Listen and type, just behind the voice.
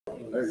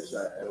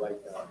I like.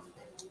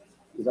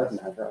 You like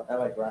natural? I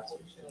like grass.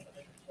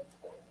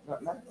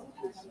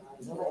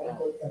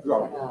 He's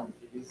growing.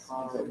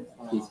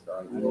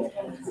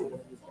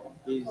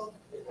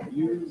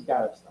 You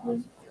gotta stop.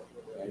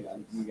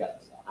 You gotta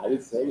stop. I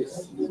didn't say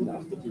it's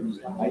enough to do.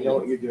 I know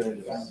what you're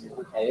doing.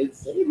 I didn't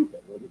say anything.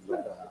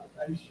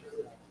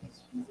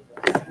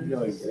 You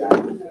know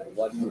exactly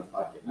what you're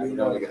fucking. You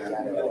know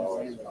exactly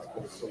what you're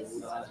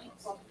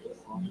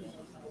fucking.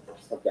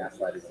 Stop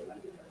gaslighting.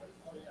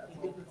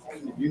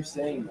 If you're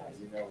saying that,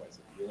 you know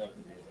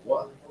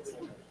what?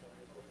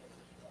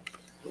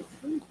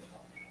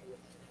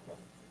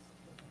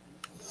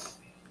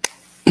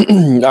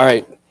 All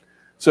right.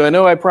 So I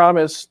know I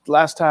promised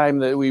last time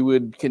that we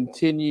would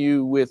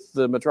continue with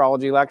the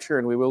metrology lecture,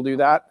 and we will do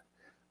that.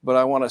 But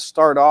I want to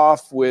start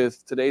off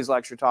with today's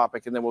lecture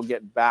topic, and then we'll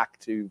get back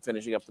to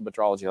finishing up the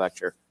metrology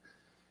lecture.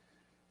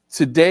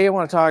 Today I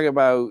want to talk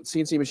about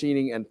CNC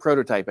machining and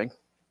prototyping,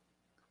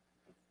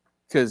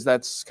 because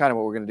that's kind of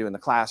what we're going to do in the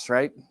class,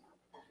 right?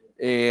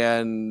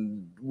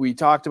 And we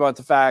talked about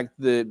the fact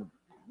that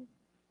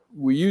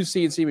we use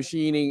CNC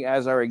machining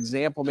as our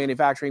example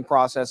manufacturing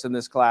process in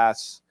this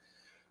class,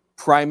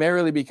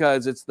 primarily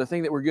because it's the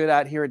thing that we're good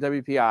at here at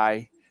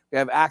WPI. We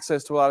have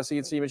access to a lot of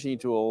CNC machine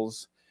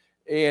tools.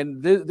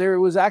 And there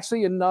was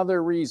actually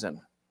another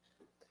reason.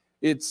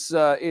 It's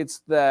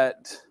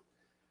that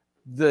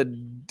the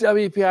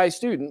WPI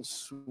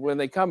students, when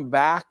they come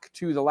back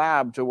to the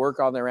lab to work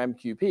on their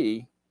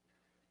MQP,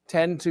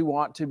 tend to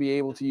want to be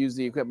able to use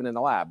the equipment in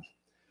the lab.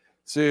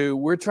 So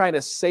we're trying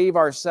to save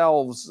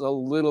ourselves a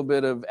little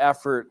bit of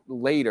effort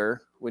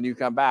later when you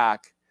come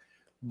back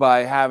by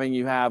having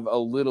you have a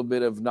little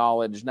bit of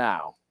knowledge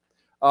now.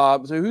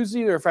 So who's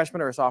either a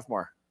freshman or a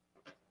sophomore?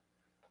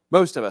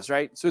 Most of us,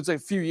 right? So it's a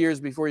few years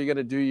before you're going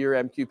to do your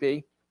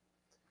MQP.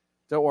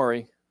 Don't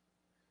worry.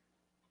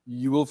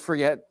 You will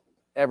forget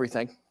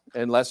everything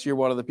unless you're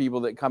one of the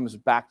people that comes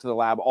back to the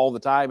lab all the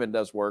time and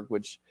does work,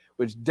 which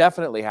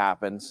definitely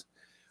happens.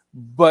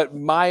 But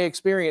my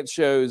experience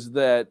shows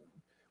that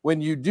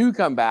when you do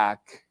come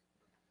back,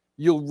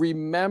 you'll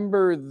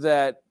remember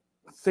that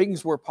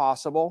things were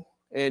possible,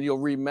 and you'll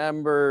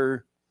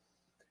remember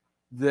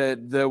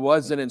that there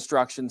was an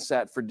instruction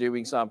set for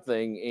doing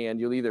something, and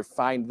you'll either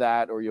find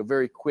that or you'll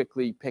very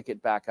quickly pick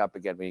it back up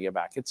again when you get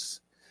back. It's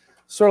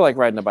sort of like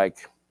riding a bike,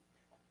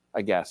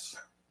 I guess.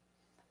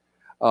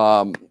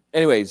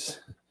 Anyways,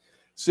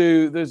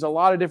 so there's a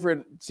lot of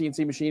different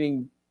CNC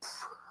machining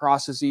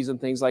processes and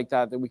things like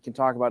that we can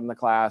talk about in the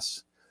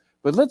class.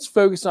 But let's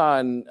focus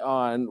on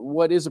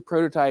what is a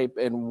prototype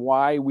and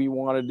why we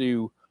want to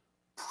do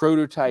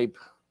prototype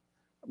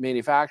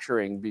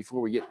manufacturing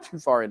before we get too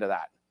far into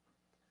that.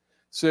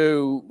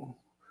 So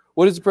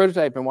what is a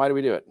prototype and why do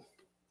we do it?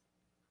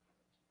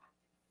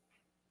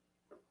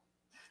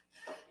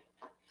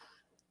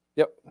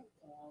 Yep. I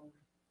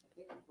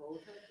think a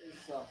prototype is,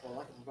 for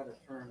lack of a better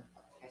term,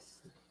 a test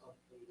of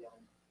the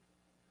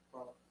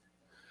product.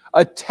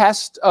 A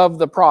test of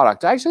the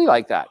product. I actually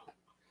like that.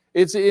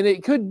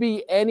 It could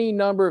be any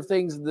number of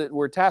things that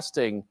we're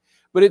testing,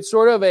 but it's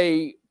sort of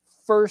a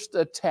first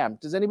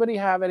attempt. Does anybody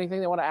have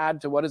anything they want to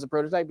add to what is a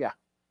prototype? Yeah.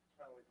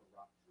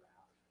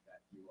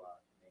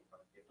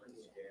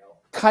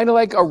 Kind of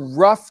like a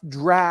rough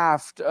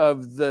draft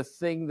of the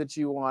thing that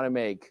you want to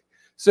make.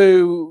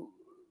 So,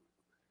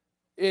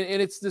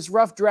 and it's this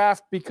rough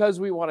draft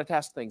because we want to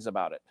test things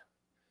about it.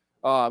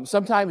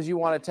 Sometimes you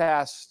want to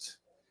test,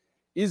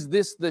 is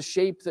this the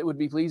shape that would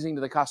be pleasing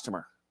to the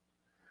customer?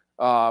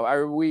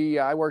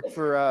 I worked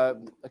for a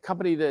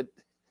company that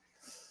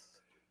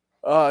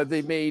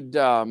they made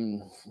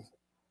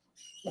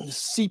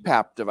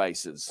CPAP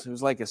devices. It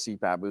was like a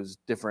CPAP. It was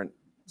different,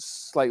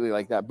 slightly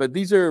like that. But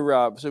these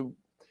are so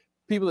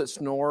people that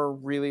snore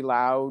really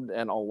loud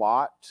and a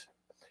lot.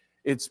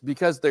 It's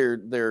because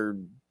their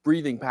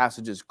breathing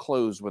passages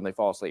close when they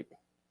fall asleep.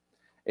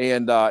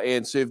 And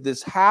so if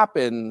this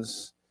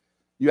happens,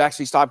 you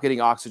actually stop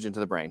getting oxygen to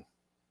the brain.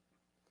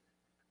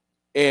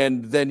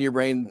 And then your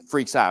brain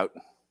freaks out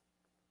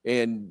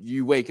and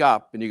you wake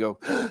up and you go,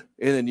 and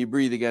then you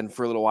breathe again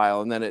for a little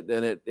while. And then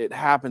it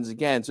happens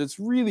again. So it's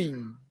really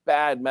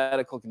bad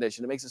medical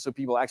condition. It makes it so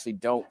people actually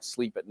don't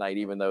sleep at night,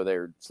 even though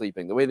they're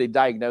sleeping. The way they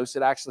diagnose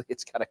it, actually,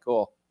 it's kind of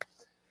cool.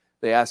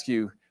 They ask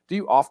you, do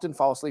you often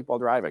fall asleep while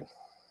driving?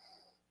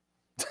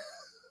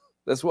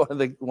 That's one of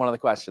the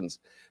questions.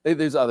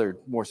 There's other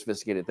more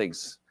sophisticated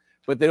things,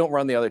 but they don't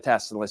run the other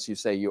tests unless you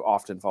say you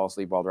often fall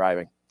asleep while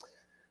driving.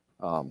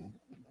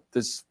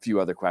 There's a few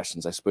other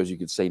questions. I suppose you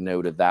could say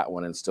no to that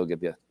one and still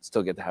get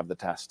to have the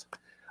test.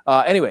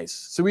 Anyways,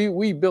 so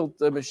we built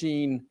a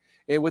machine,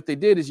 and what they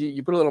did is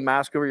you put a little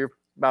mask over your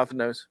mouth and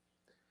nose,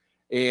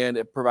 and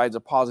it provides a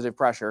positive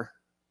pressure.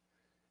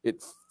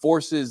 It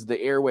forces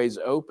the airways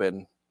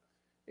open,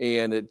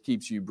 and it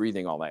keeps you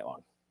breathing all night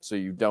long. So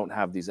you don't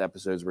have these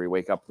episodes where you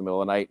wake up in the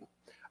middle of the night.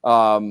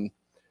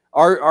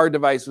 Our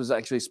device was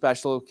actually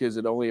special because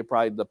it only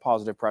applied the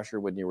positive pressure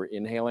when you were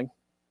inhaling.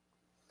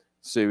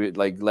 So it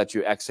like let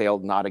you exhale,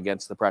 not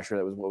against the pressure.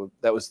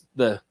 That was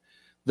the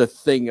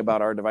thing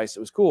about our device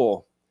that was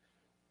cool.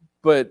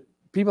 but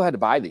people had to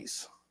buy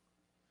these,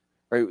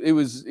 right?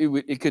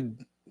 It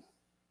could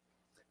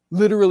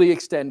literally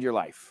extend your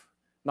life.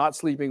 Not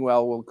sleeping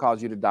well will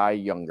cause you to die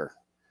younger.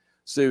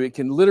 So it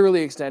can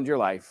literally extend your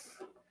life,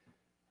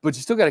 but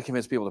you still got to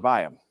convince people to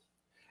buy them.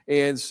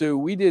 And so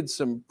we did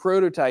some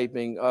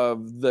prototyping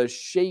of the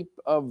shape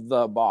of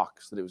the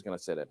box that it was going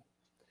to sit in.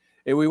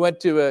 And we went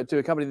to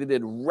a company that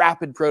did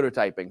rapid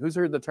prototyping. Who's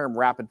heard the term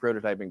rapid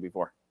prototyping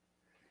before?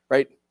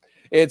 Right?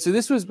 And so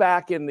this was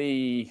back in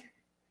the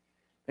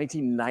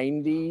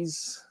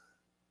 1990s.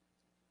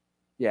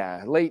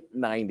 Yeah, late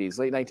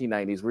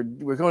 1990s.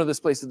 We're going to this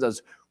place that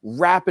does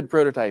rapid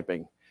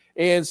prototyping.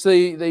 And so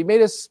they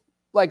made us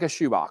like a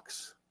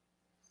shoebox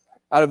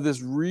out of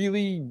this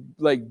really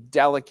like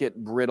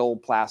delicate, brittle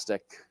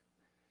plastic.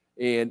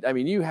 And I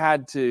mean, you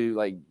had to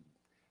like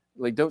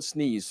don't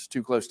sneeze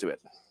too close to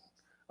it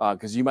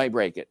because you might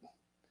break it.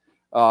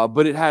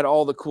 But it had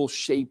all the cool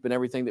shape and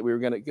everything that we were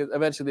going to,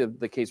 eventually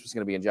the case was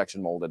going to be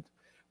injection molded.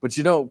 But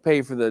you don't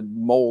pay for the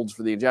molds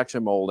for the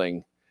injection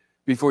molding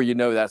before you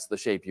know that's the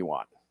shape you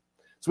want.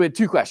 So we had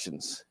two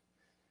questions.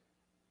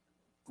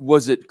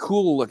 Was it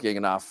cool looking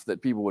enough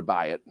that people would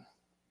buy it?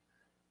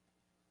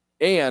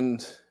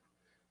 And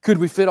could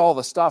we fit all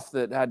the stuff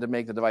that had to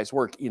make the device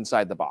work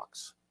inside the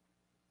box?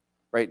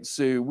 Right?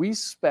 So we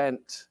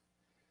spent,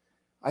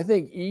 I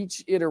think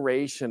each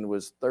iteration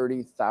was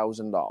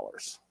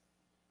 $30,000.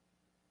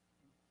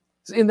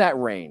 It's in that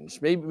range.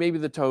 Maybe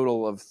the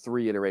total of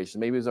 3 iterations.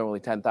 Maybe it was only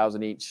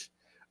 10,000 each.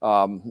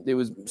 It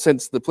was,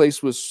 since the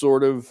place was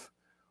sort of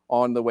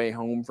on the way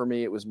home for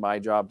me, it was my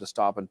job to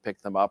stop and pick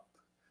them up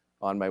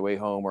on my way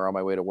home or on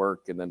my way to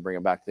work and then bring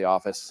them back to the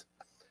office.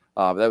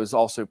 That was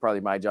also probably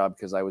my job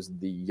because I was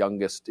the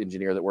youngest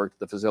engineer that worked at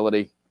the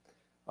facility.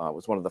 It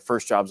was one of the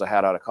first jobs I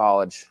had out of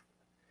college.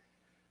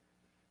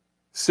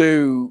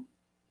 So,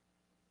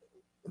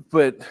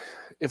 but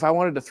if I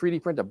wanted to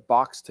 3D print a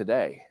box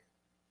today,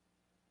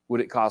 would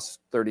it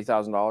cost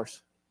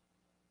 $30,000?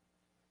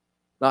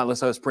 Not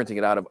unless I was printing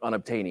it out of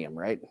unobtainium,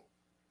 right?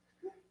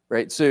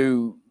 Right.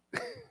 So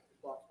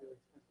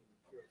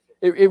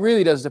it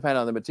really does depend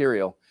on the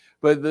material.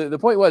 But the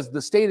point was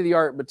the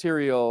state-of-the-art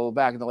material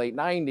back in the late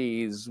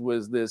 90s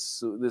was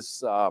this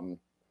I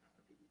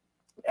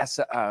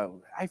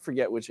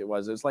forget which it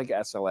was. It was like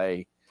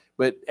SLA.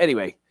 But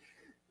anyway,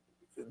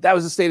 that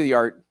was the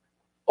state-of-the-art.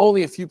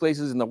 Only a few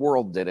places in the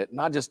world did it.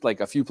 Not just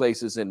like a few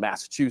places in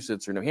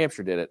Massachusetts or New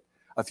Hampshire did it.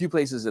 A few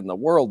places in the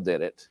world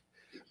did it.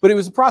 But it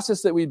was a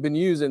process that we'd been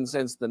using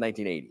since the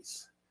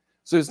 1980s.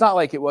 So it's not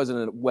like it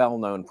wasn't a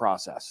well-known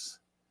process.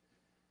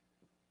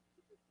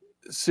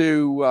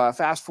 So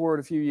fast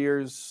forward a few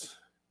years,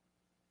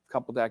 a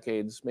couple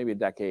decades, maybe a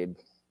decade.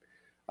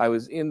 I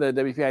was in the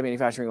WPI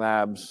manufacturing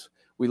labs.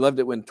 We loved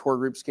it when tour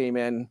groups came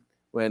in.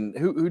 When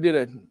who did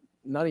a,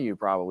 none of you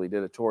probably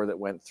did a tour that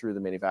went through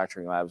the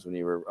manufacturing labs when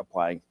you were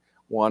applying,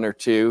 1 or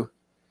 2.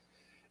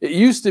 It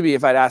used to be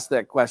if I'd asked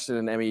that question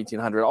in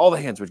ME1800, all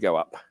the hands would go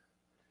up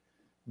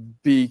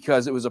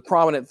because it was a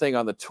prominent thing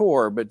on the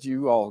tour, but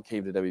you all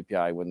came to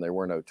WPI when there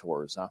were no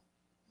tours, huh?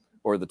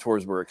 Or the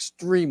tours were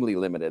extremely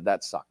limited.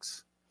 That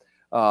sucks.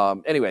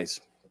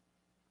 Anyways,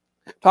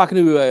 talking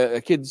to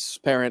a kid's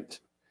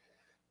parent,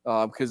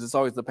 because it's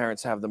always the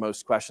parents have the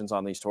most questions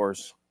on these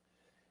tours.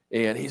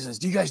 And he says,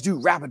 do you guys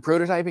do rapid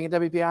prototyping at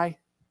WPI?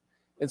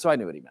 And so I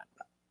knew what he meant.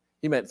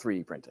 He meant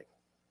 3D printing.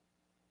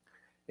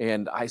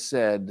 And I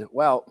said,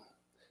 well,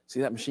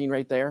 see that machine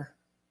right there?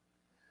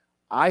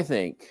 I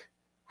think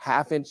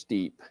 1/2 inch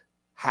deep,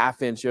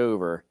 1/2 inch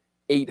over,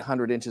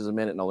 800 inches a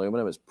minute in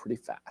aluminum is pretty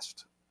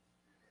fast.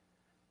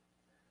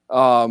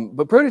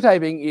 But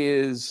prototyping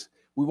is,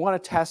 we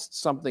want to test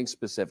something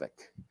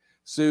specific.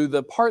 So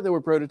the part that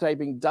we're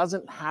prototyping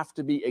doesn't have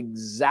to be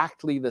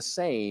exactly the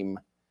same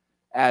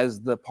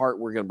as the part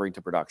we're going to bring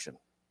to production.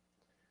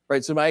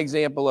 Right? So my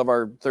example of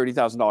our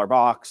 $30,000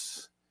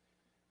 box,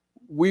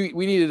 we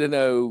needed to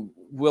know,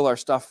 will our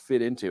stuff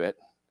fit into it?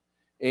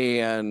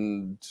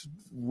 And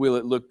will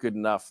it look good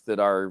enough that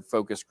our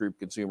focus group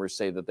consumers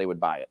say that they would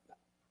buy it?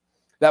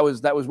 That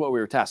was what we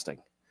were testing.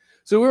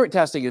 So we weren't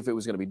testing if it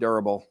was going to be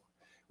durable.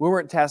 We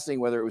weren't testing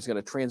whether it was going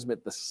to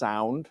transmit the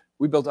sound.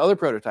 We built other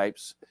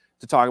prototypes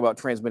to talk about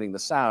transmitting the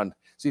sound.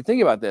 So you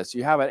think about this.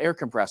 You have an air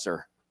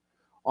compressor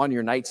on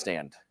your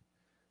nightstand.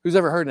 Who's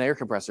ever heard an air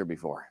compressor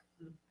before?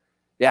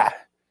 Yeah.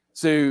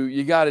 So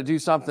you got to do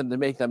something to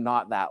make them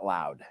not that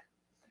loud.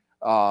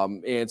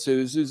 And so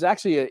this was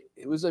actually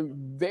it was a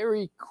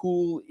very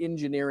cool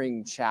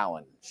engineering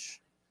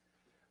challenge.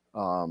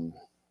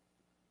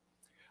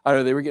 I don't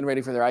know, they were getting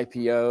ready for their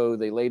IPO.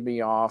 They laid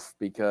me off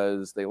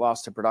because they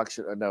lost a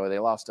production. No, they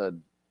lost a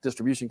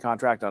distribution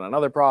contract on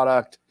another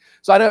product.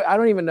 So I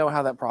don't even know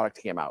how that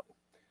product came out.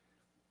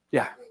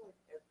 Yeah.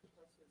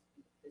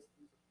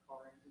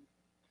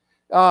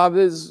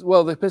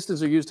 Well, the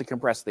pistons are used to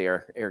compress the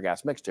air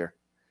gas mixture.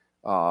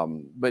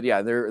 But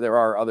yeah, there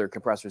are other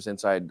compressors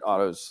inside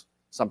autos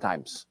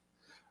sometimes.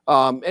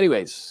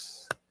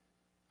 Anyways,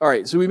 all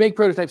right. So we make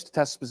prototypes to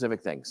test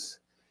specific things.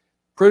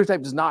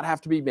 Prototype does not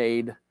have to be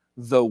made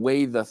the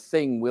way the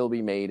thing will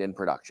be made in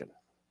production.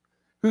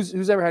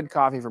 Who's ever had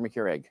coffee from a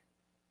Keurig?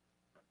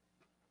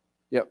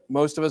 Yep,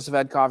 most of us have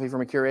had coffee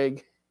from a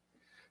Keurig.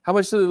 How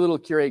much do the little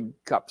Keurig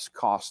cups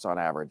cost on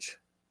average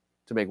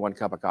to make 1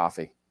 cup of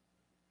coffee?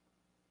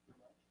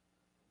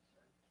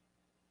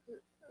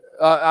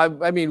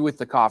 I mean, with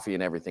the coffee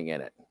and everything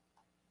in it.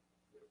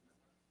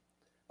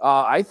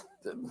 I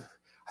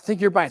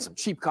think you're buying some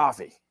cheap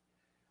coffee.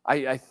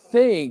 I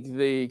think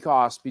they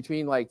cost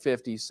between like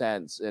 50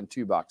 cents and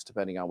 $2,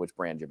 depending on which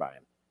brand you're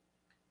buying.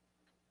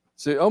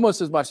 So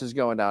almost as much as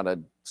going down to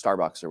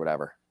Starbucks or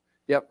whatever.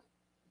 Yep.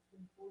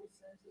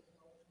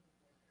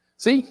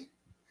 See,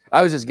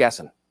 I was just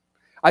guessing.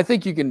 I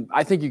think you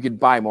could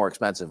buy more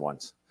expensive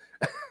ones.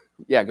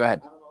 Yeah, go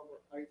ahead.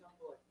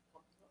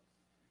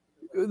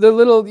 The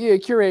little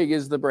Keurig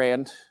is the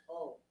brand.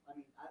 Oh, I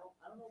mean, I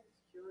don't know if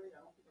it's Keurig.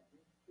 I don't think I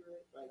drink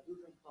Keurig, but I do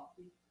drink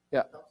coffee.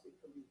 Yeah. It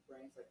could be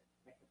brands like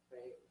Cafe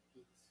or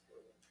Pete's.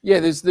 Yeah,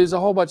 there's a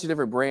whole bunch of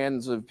different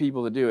brands of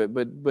people that do it,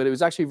 but it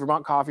was actually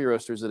Vermont Coffee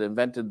Roasters that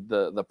invented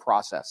the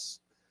process,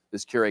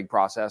 this Keurig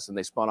process, and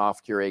they spun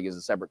off Keurig as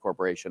a separate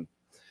corporation.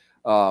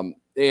 And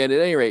at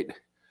any rate,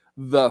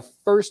 the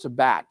first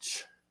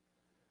batch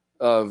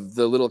of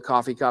the little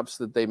coffee cups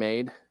that they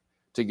made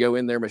to go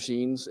in their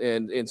machines,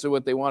 and so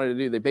what they wanted to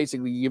do, they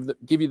basically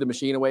give you the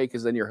machine away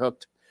because then you're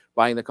hooked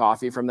buying the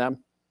coffee from them.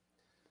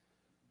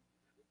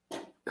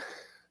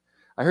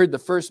 I heard the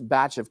first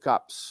batch of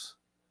cups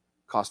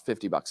cost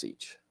 $50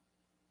 each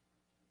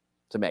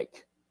to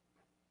make.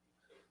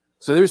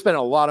 So they were spending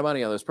a lot of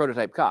money on those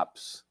prototype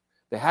cups.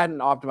 They hadn't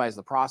optimized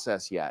the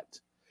process yet,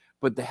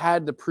 but they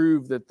had to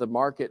prove that the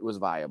market was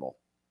viable,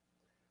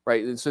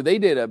 right? And so they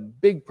did a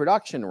big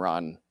production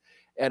run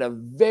at a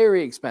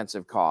very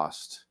expensive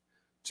cost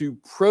to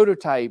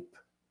prototype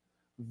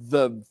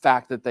the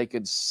fact that they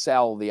could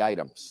sell the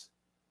items,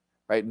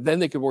 right? Then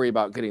they could worry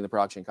about getting the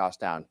production cost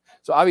down.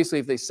 So obviously,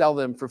 if they sell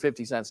them for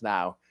 50 cents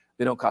now,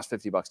 they don't cost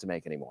 $50 to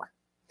make anymore.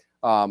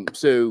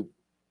 So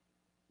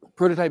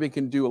prototyping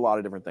can do a lot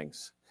of different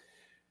things.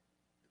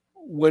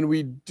 When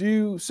we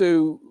do,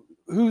 so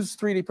who's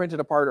 3D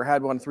printed a part or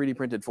had one 3D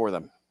printed for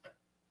them?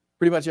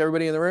 Pretty much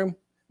everybody in the room?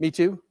 Me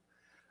too?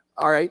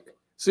 All right.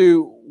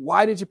 So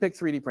why did you pick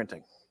 3D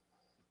printing?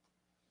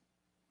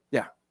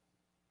 Yeah.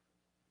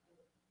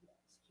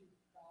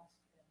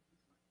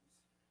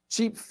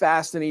 Cheap,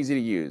 fast, and easy to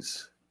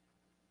use.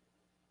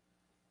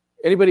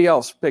 Anybody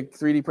else pick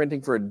 3D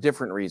printing for a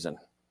different reason?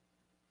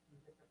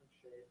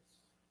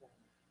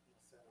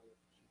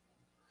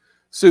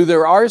 So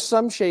there are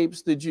some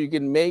shapes that you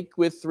can make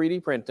with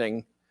 3D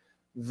printing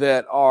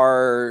that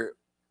are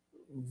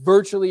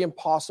virtually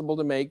impossible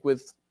to make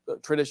with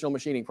traditional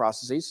machining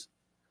processes,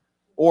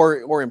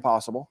 or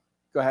impossible.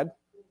 Go ahead.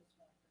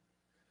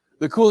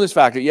 The coolness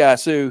factor, yeah.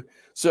 So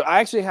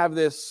I actually have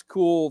this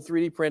cool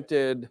 3D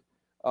printed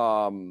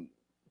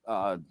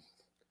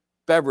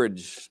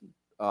beverage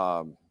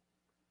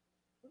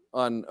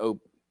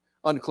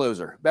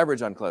uncloser,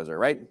 beverage uncloser,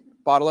 right?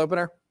 Bottle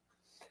opener.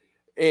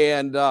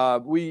 And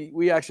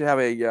we actually have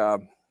a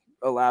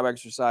lab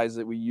exercise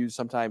that we use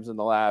sometimes in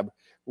the lab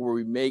where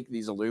we make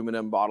these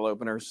aluminum bottle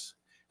openers.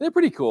 They're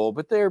pretty cool,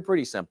 but they're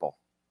pretty simple.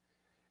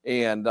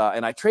 And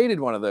I traded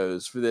one of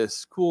those for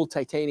this cool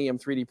titanium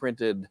 3D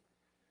printed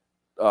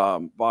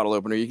bottle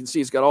opener. You can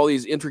see it's got all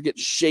these intricate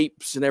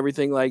shapes and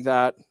everything like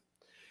that.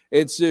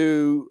 And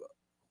so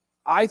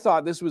I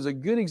thought this was a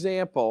good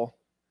example,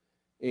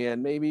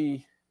 and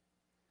maybe,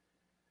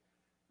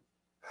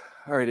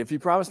 all right, if you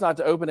promise not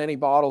to open any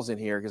bottles in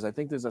here, because I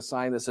think there's a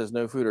sign that says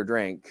no food or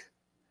drink.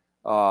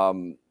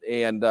 And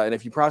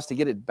if you promise to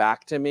get it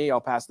back to me,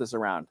 I'll pass this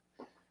around.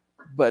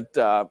 But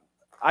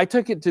I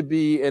took it to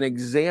be an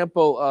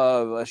example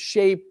of a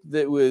shape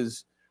that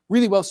was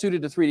really well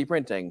suited to 3D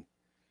printing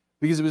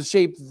because it was a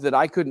shape that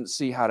I couldn't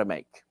see how to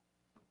make.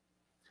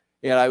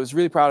 And I was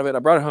really proud of it. I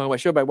brought it home. I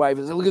showed my wife.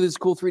 I said, look at this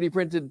cool 3D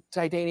printed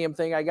titanium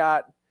thing I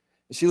got.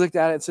 And she looked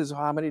at it and says,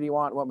 well, how many do you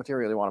want? What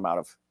material do you want them out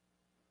of?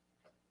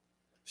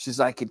 She's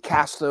like, I could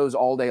cast those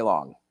all day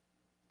long.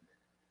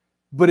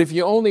 But if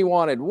you only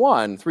wanted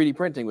one, 3D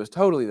printing was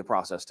totally the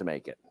process to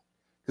make it.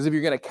 Because if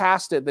you're going to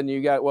cast it, then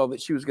you got, well,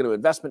 she was going to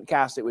investment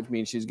cast it, which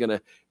means she's going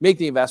to make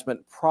the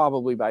investment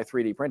probably by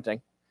 3D printing,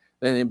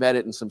 then embed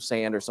it in some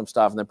sand or some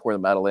stuff, and then pour the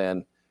metal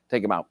in,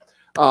 take them out.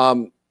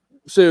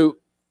 So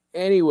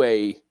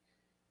anyway,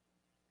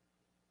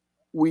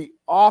 we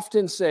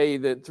often say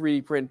that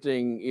 3D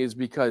printing is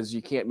because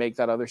you can't make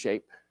that other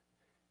shape.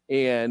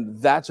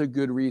 And that's a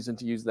good reason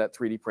to use that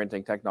 3D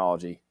printing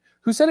technology.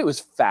 Who said it was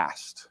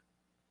fast?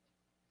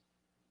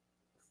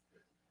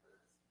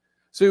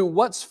 So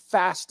what's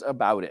fast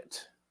about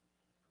it?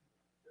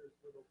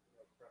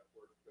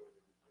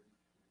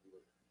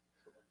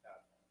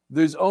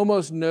 There's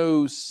almost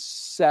no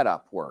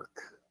setup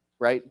work,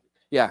 right?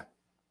 Yeah.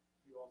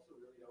 You also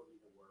really don't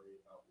need to worry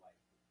about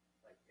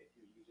like if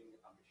you're using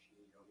a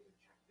machine, you don't need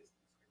to check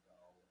distance to go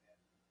and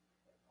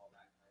like all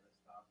that kind of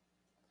stuff.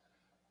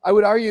 I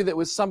would argue that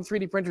with some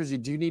 3D printers, you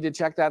do need to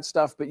check that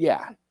stuff, but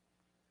yeah.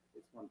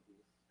 It's one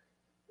piece.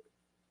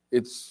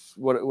 It's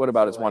what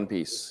about So it's one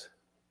piece?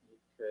 You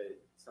could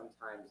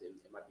sometimes it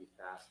might be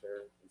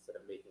faster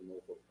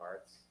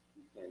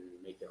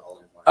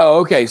Oh,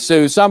 okay.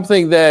 So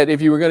something that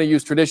if you were going to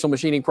use traditional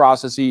machining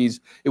processes,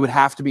 it would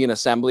have to be an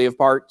assembly of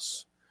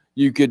parts.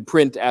 You could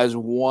print as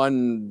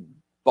one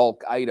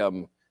bulk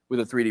item with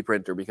a 3D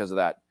printer because of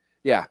that.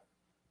 Yeah.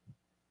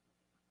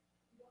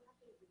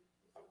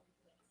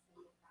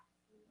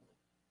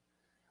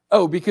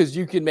 Oh, because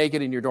you can make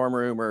it in your dorm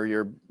room or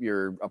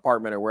your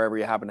apartment or wherever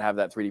you happen to have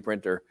that 3D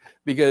printer.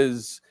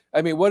 Because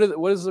I mean, what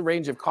is the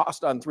range of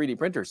cost on 3D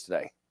printers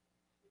today?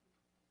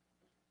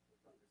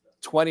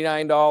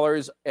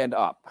 $29 and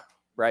up,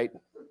 right?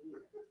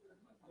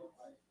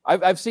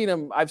 I've seen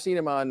them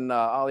on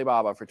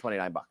Alibaba for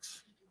 29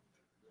 bucks.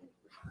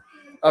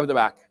 Up the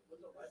back.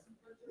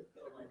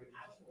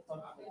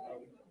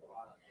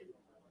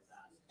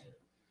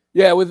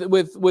 Yeah,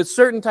 with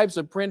certain types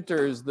of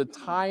printers, the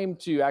time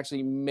to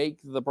actually make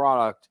the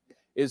product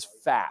is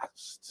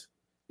fast.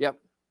 Yep.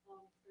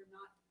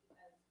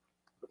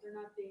 They're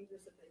not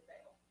dangerous if they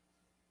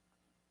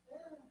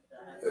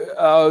fail.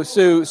 Oh,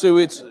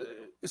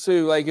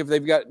 so like if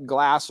they've got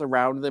glass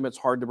around them, it's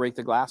hard to break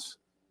the glass.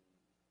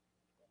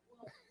 Well,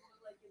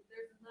 like if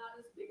there's not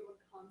as big of a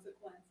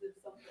consequence as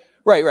something.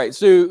 Right.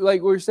 So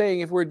like we're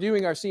saying, if we're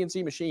doing our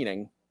CNC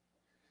machining,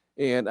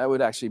 and that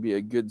would actually be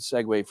a good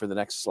segue for the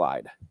next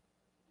slide.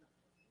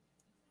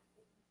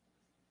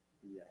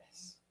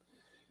 Yes.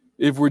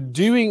 If we're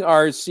doing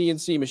our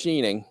CNC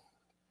machining,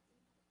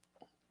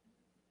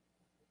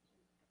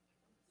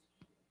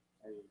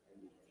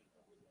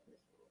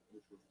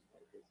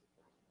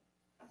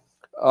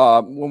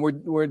 when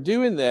we're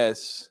doing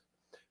this,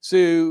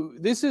 so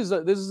this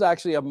is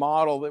actually a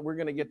model that we're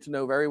going to get to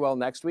know very well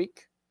next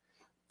week.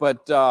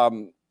 But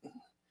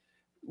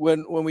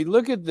when we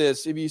look at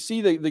this, if you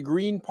see the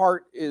green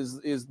part is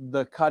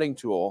the cutting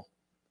tool,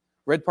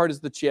 red part is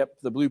the chip,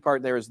 the blue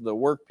part there is the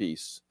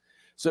workpiece.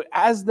 So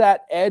as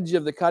that edge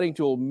of the cutting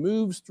tool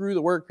moves through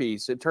the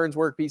workpiece, it turns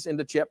workpiece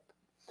into chip.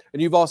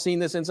 And you've all seen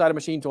this inside a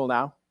machine tool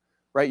now,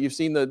 right? You've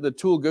seen the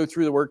tool go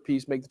through the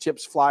workpiece, make the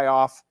chips fly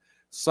off.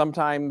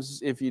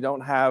 Sometimes if you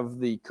don't have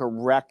the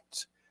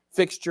correct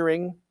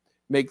fixturing,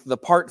 make the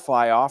part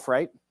fly off,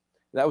 right?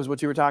 That was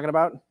what you were talking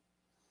about?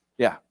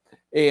 Yeah.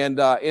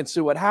 And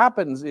so what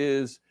happens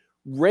is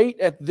right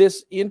at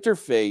this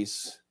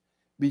interface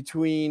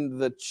between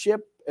the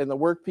chip and the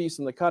workpiece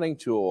and the cutting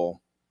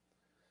tool,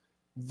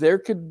 there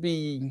could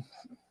be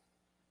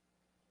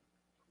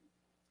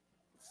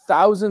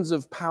thousands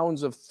of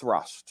pounds of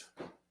thrust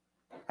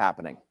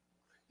happening.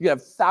 You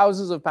have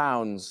thousands of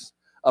pounds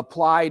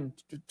applied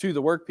to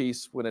the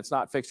workpiece. When it's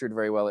not fixtured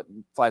very well, it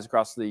flies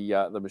across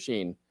the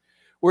machine.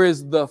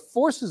 Whereas the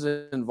forces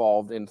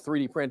involved in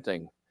 3D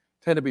printing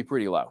tend to be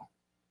pretty low.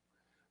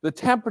 The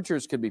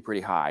temperatures could be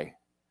pretty high,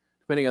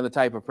 depending on the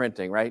type of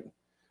printing, right?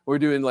 We're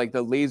doing like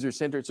the laser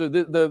sinter. So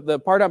the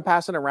part I'm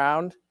passing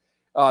around,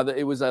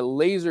 it was a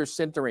laser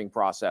sintering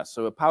process.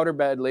 So a powder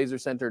bed laser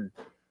sintered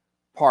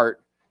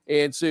part.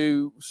 And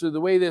so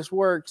the way this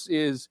works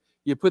is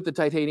you put the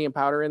titanium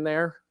powder in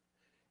there,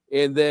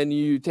 and then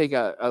you take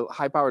a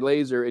high-powered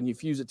laser and you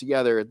fuse it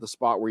together at the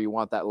spot where you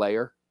want that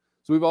layer.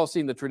 So we've all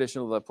seen the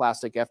traditional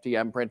plastic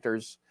FTM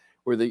printers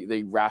where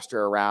they raster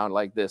around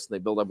like this and they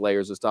build up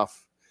layers of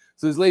stuff.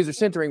 So this laser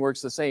sintering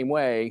works the same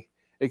way,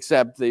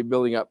 except they're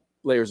building up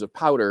layers of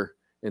powder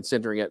and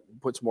sintering it,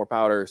 put some more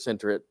powder,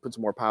 sinter it, put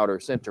some more powder,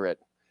 sinter it.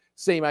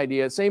 Same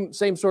idea, same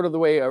sort of the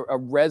way a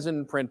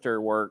resin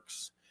printer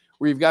works,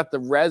 where you've got the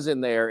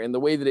resin there, and the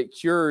way that it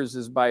cures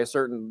is by a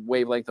certain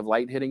wavelength of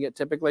light hitting it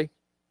typically.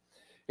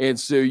 And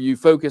so you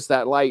focus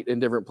that light in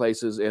different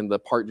places and the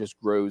part just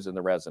grows in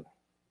the resin.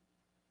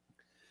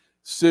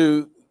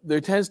 So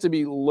there tends to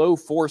be low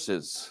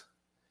forces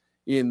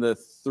in the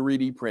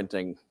 3D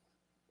printing.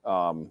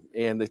 And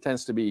there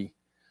tends to be,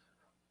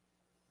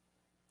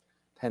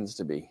 there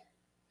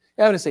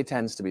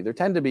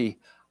tend to be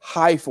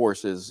high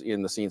forces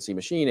in the CNC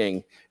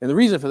machining. And the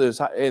reason for those,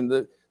 and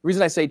the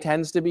reason I say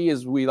tends to be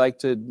is we like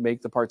to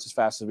make the parts as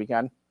fast as we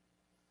can.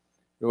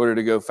 In order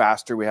to go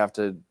faster, we have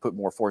to put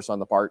more force on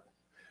the part.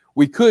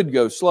 We could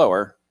go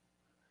slower,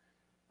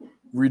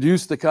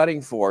 reduce the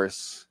cutting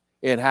force,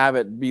 and have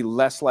it be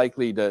less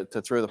likely to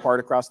throw the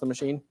part across the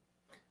machine.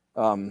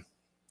 Yeah.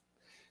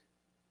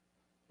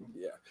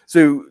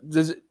 So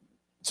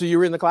you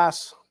were in the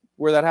class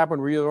where that happened?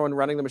 Were you the one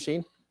running the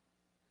machine?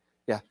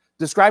 Yeah.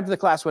 Describe to the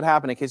class what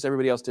happened in case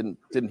everybody else didn't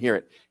hear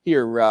it.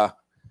 Here, I'll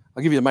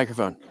give you the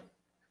microphone.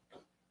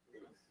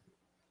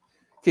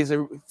 Okay,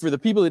 so for the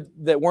people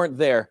that weren't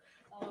there.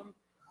 I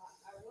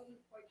wasn't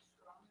quite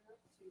strong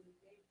enough to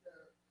make the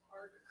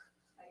part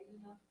tight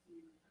enough to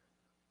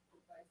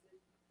device it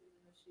to the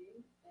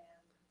machine.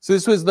 So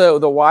this was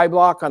the Y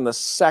block on the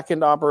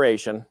second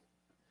operation.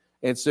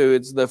 And so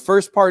it's the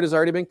first part has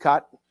already been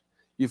cut.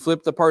 You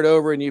flip the part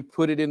over and you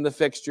put it in the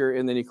fixture,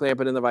 and then you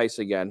clamp it in the vise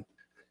again.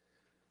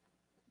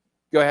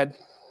 Go ahead.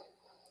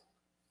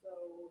 So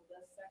the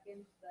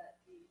second that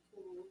the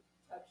tool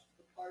touched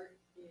the part,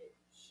 it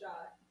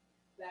shot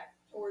back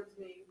towards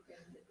me and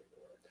hit the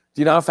door.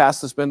 Do you know how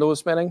fast the spindle was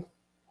spinning?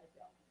 I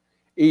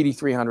don't.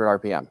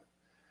 8,300 RPM.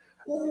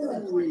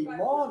 Holy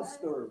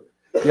monster!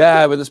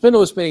 Yeah, but the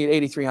spindle was spinning at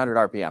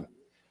 8,300 RPM.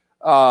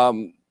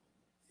 And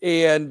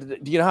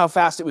do you know how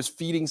fast it was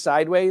feeding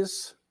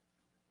sideways?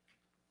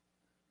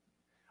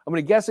 I'm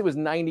going to guess it was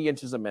 90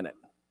 inches a minute.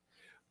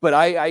 But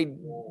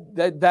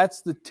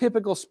that's the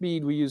typical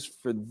speed we use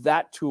for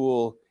that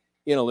tool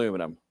in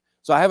aluminum.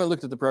 So I haven't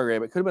looked at the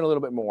program. It could have been a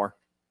little bit more.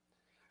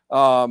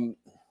 So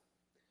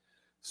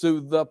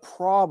the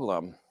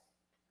problem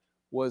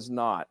was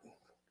not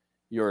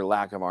your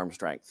lack of arm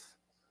strength.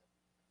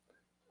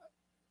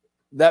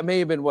 That may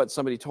have been what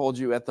somebody told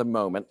you at the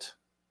moment.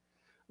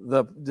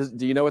 Do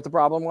you know what the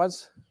problem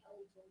was?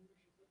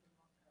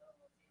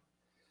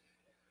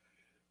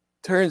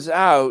 Turns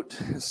out,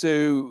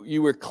 so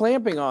you were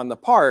clamping on the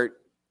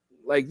part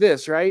like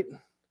this, right?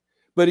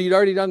 But you'd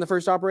already done the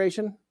first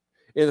operation.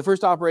 And the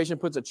first operation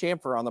puts a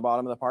chamfer on the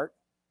bottom of the part,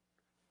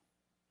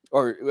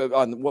 or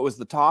on what was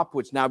the top,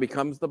 which now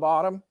becomes the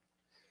bottom.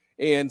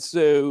 And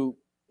so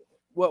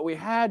what we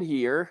had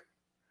here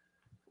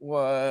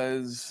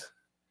was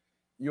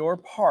your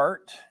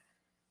part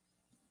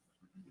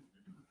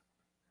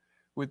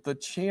with the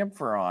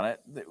chamfer on it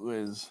that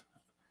was,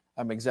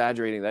 I'm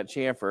exaggerating that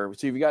chamfer.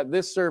 So you've got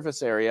this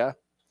surface area,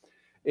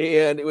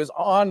 and it was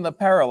on the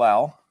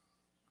parallel.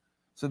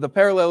 So the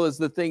parallel is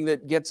the thing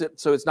that gets it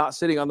so it's not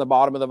sitting on the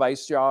bottom of the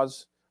vise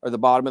jaws or the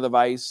bottom of the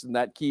vise, and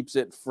that keeps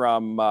it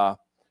from, well,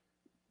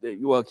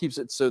 it keeps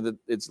it so that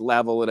it's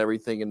level and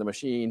everything in the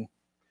machine.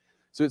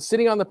 So it's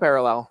sitting on the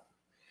parallel,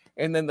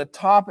 and then the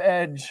top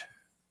edge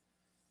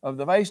of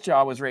the vise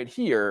jaw was right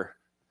here.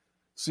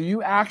 So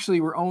you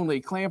actually were only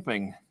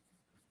clamping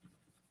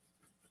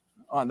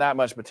on that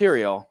much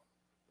material,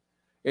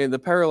 and the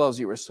parallels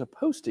you were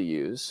supposed to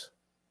use,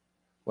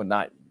 well,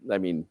 not, I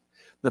mean,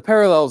 the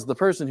parallels the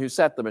person who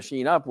set the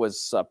machine up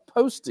was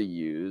supposed to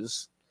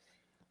use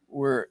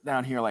were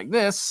down here like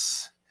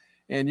this,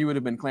 and you would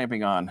have been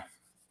clamping on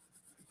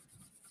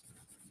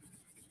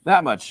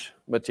that much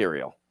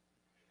material,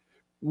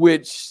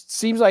 which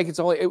seems like it's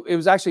only, it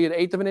was actually an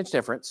 1/8 of an inch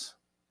difference.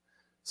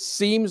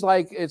 Seems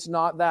like it's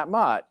not that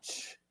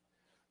much,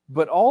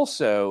 but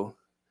also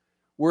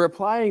we're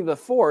applying the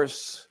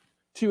force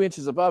 2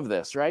 inches above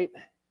this, right?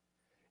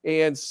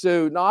 And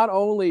so not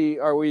only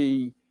are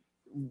we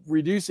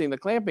reducing the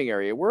clamping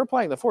area, we're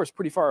applying the force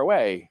pretty far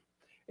away.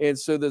 And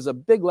so there's a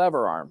big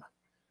lever arm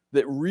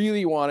that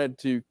really wanted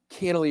to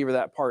cantilever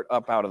that part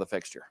up out of the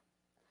fixture.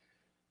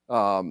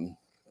 So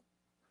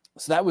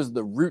that was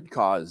the root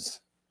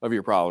cause of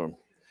your problem.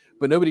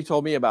 But nobody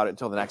told me about it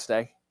until the next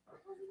day.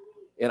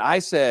 And I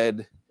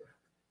said,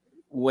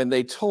 when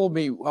they told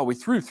me, well, we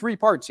threw 3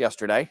 parts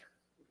yesterday,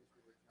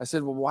 I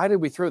said, well, why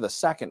did we throw the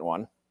second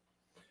one?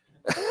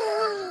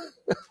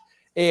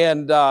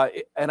 and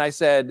I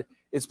said,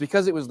 it's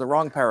because it was the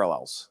wrong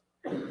parallels.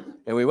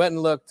 And we went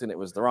and looked, and it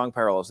was the wrong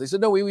parallels. They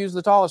said, no, we use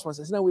the tallest ones.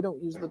 I said, no, we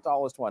don't use the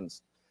tallest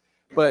ones.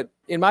 But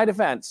in my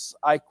defense,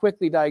 I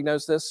quickly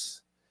diagnosed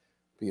this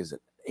because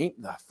it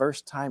ain't the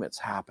first time it's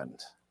happened.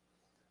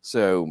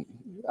 So,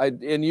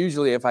 and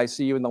usually if I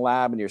see you in the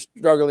lab and you're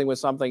struggling with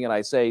something and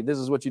I say, this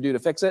is what you do to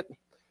fix it,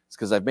 it's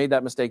because I've made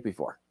that mistake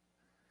before.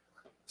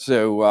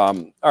 So,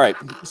 all right.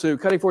 So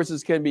cutting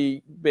forces can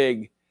be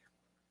big.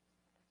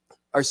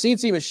 Our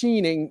CNC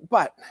machining,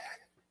 but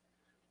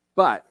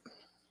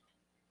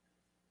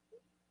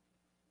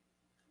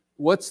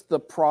what's the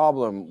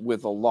problem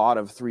with a lot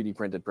of 3D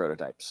printed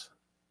prototypes?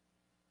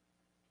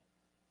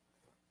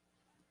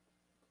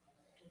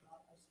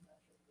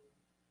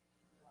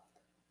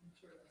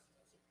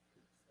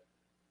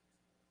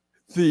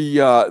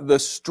 The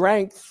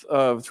strength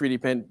of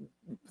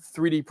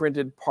 3D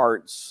printed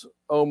parts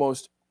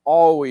almost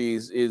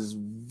always is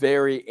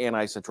very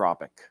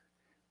anisotropic.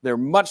 They're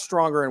much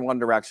stronger in one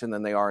direction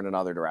than they are in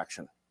another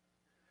direction.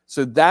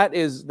 So that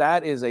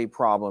is a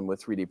problem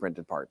with 3D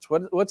printed parts.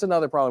 What's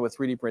another problem with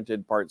 3D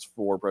printed parts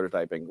for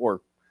prototyping or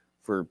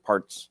for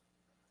parts?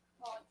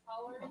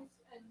 Tolerance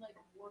and like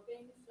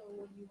warping. So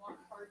when you want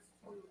parts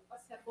to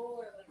assemble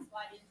or like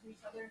slide into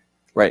each other,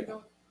 right?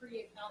 Don't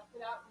create an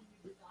output out when you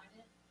design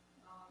it.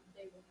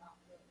 They will not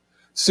work.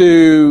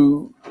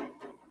 So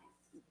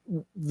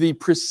the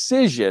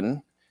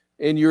precision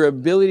in your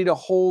ability to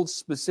hold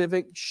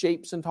specific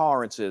shapes and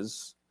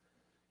tolerances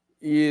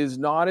is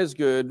not as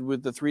good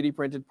with the 3D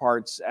printed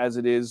parts as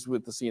it is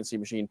with the CNC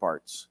machine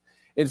parts.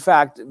 In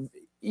fact,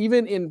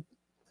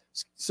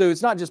 so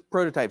it's not just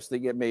prototypes that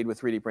get made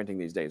with 3D printing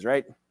these days,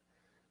 right?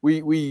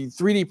 We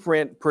 3D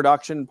print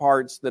production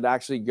parts that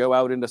actually go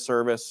out into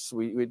service.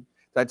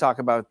 I talk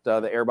about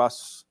the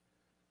Airbus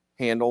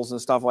handles and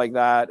stuff like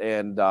that,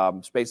 and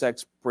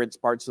SpaceX prints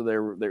parts of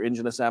their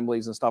engine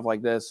assemblies and stuff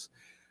like this.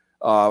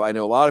 I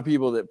know a lot of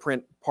people that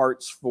print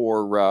parts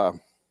for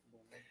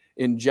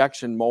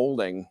injection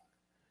molding,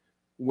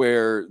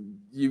 where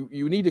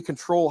you need to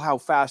control how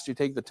fast you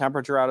take the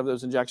temperature out of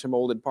those injection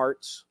molded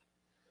parts,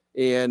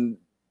 and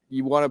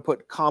you want to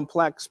put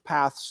complex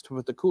paths to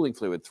put the cooling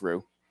fluid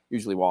through,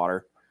 usually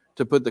water,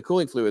 to put the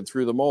cooling fluid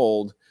through the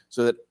mold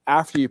so that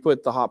after you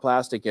put the hot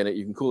plastic in it,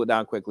 you can cool it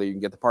down quickly, you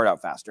can get the part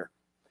out faster.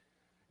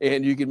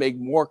 And you can make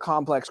more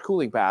complex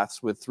cooling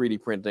paths with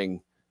 3D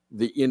printing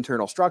the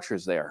internal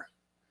structures there.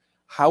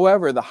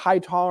 However, the high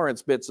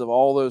tolerance bits of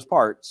all those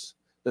parts,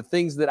 the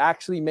things that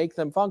actually make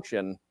them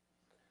function,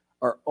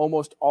 are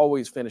almost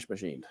always finished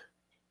machined.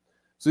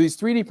 So these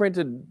 3D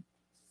printed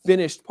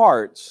finished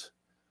parts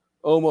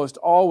almost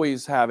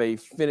always have a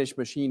finished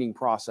machining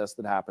process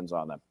that happens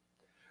on them.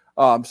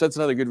 So that's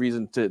another good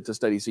reason to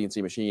study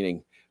CNC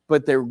machining.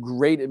 But they're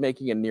great at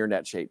making a near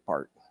net shape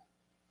part.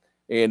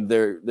 And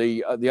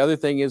the other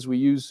thing is we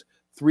use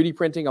 3D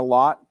printing a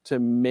lot to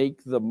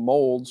make the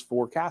molds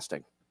for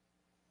casting.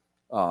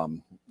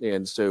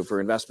 And so for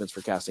investments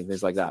for casting,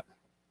 things like that.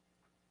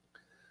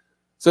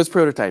 So it's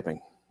prototyping.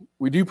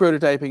 We do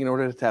prototyping in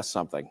order to test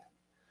something.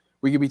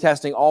 We could be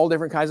testing all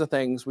different kinds of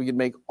things. We could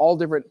make all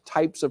different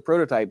types of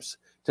prototypes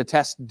to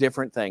test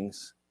different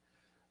things.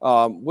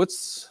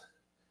 What's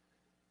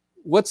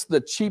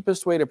the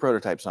cheapest way to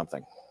prototype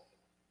something?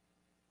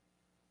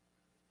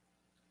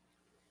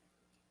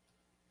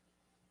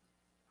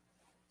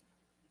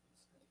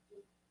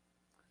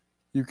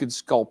 You could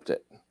sculpt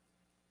it.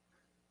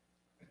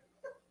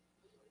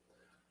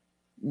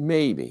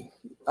 Maybe.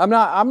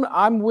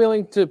 I'm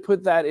willing to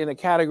put that in a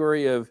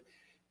category of,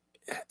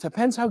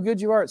 depends how good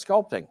you are at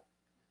sculpting.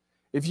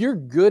 If you're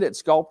good at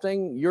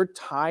sculpting, your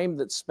time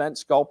that's spent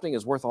sculpting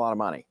is worth a lot of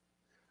money.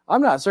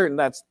 I'm not certain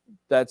that's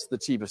the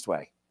cheapest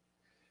way,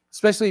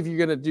 especially if you're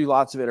going to do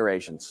lots of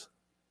iterations.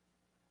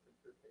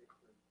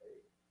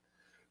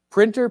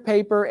 Printer,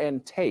 paper,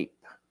 and tape.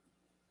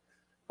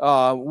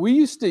 We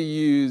used to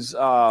use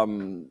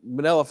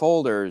manila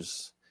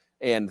folders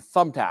and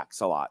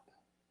thumbtacks a lot,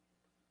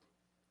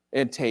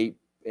 and tape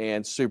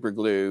and super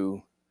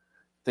glue,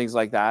 things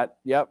like that.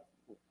 Yep.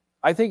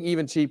 I think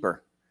even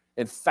cheaper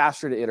and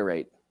faster to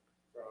iterate.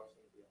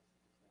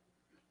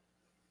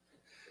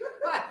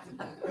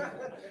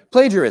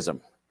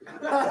 Plagiarism.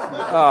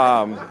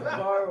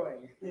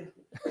 Borrowing.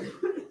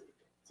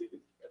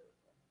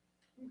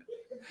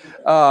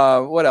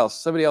 What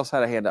else? Somebody else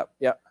had a hand up.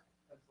 Yep.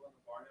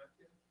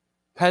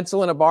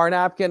 Pencil in a bar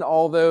napkin,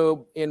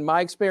 although in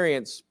my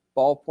experience,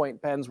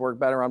 ballpoint pens work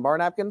better on bar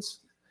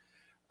napkins.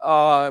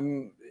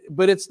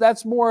 But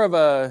that's more of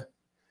a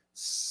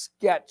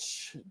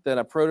sketch than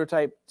a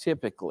prototype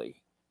typically.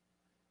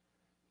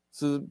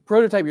 So the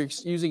prototype, you're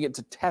using it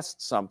to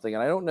test something,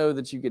 and I don't know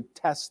that you could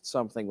test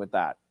something with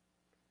that.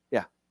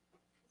 Yeah.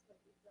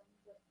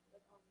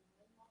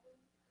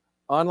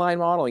 Online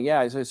modeling,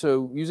 yeah.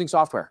 So using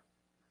software,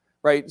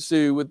 right?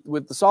 So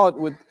with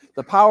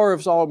the power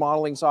of solid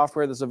modeling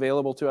software that's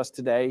available to us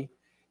today,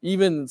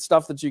 even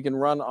stuff that you can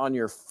run on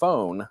your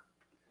phone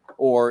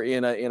or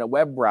in a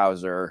web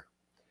browser,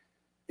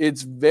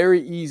 it's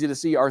very easy to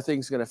see, are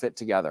things going to fit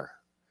together?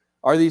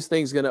 Are these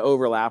things going to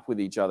overlap with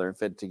each other and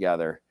fit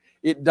together?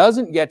 It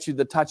doesn't get you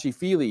the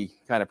touchy-feely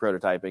kind of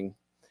prototyping.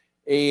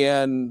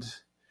 And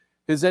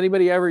has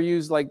anybody ever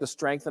used like the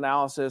strength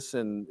analysis?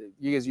 And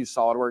you guys use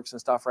SolidWorks and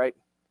stuff, right?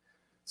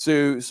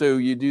 So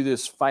you do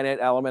this finite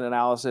element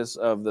analysis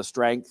of the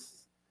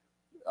strength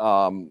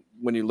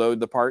when you load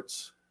the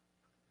parts.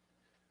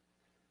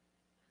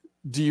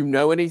 Do you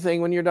know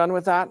anything when you're done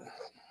with that?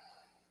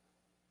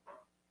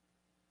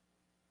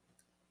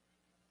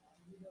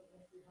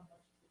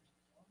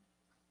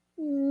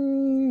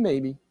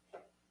 Maybe.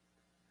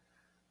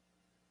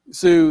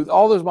 So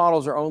all those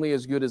models are only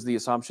as good as the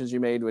assumptions you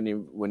made when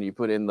you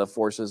put in the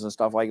forces and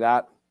stuff like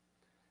that.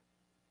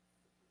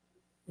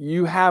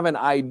 You have an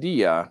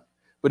idea,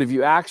 but if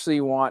you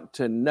actually want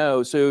to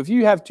know, so if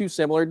you have two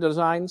similar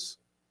designs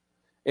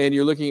and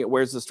you're looking at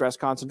where's the stress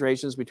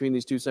concentrations between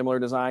these two similar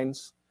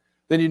designs,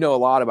 then you know a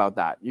lot about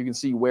that. You can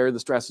see where the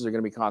stresses are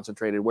going to be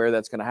concentrated, where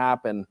that's going to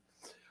happen.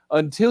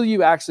 Until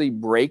you actually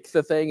break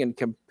the thing and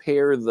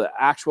compare the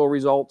actual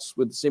results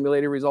with the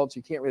simulated results,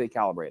 you can't really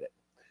calibrate it.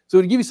 So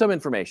it'll give you some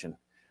information,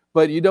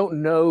 but you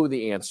don't know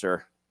the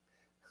answer.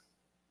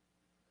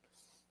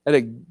 I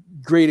had a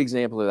great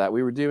example of that.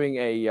 We were doing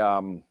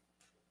a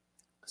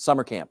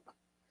summer camp,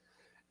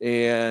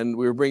 and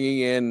we were bringing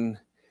in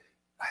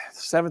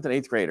 7th and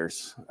 8th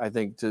graders, I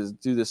think, to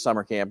do this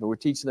summer camp. And we're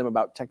teaching them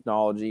about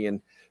technology,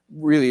 and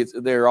really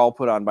they're all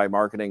put on by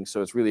marketing.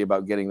 So it's really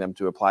about getting them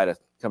to apply to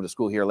come to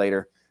school here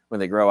later when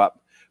they grow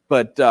up.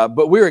 But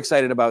we're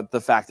excited about the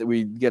fact that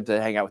we get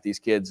to hang out with these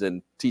kids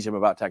and teach them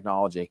about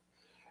technology.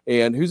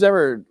 And who's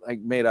ever like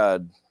made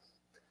a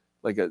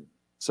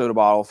soda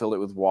bottle, filled it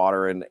with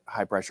water and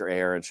high pressure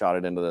air and shot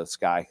it into the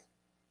sky?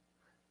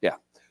 Yeah.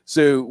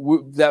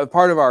 So that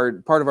part of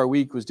our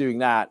week was doing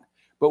that.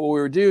 But what we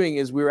were doing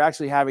is we were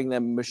actually having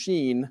them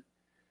machine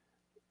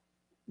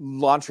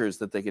launchers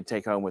that they could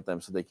take home with them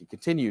so they could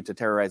continue to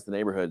terrorize the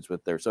neighborhoods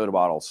with their soda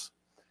bottles.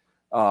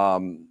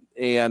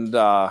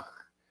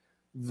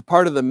 The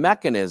part of the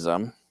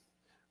mechanism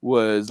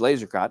was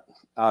laser cut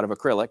out of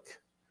acrylic.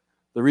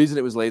 The reason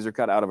it was laser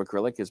cut out of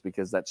acrylic is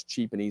because that's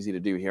cheap and easy to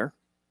do here.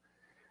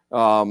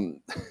 And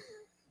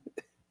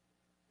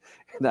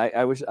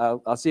I wish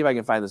I'll see if I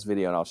can find this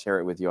video and I'll share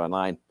it with you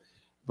online.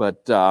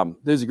 But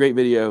there's a great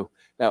video.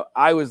 Now,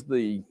 I was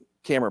the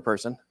camera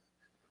person,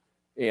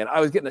 and I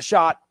was getting a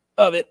shot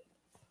of it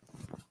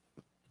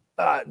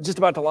just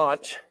about to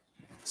launch.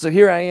 So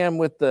here I am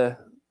with the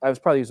I was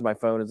probably using my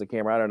phone as a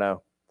camera. I don't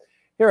know.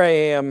 Here I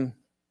am.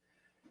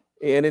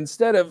 And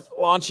instead of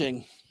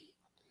launching,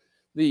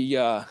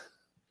 it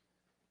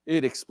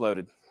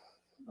exploded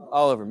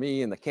all over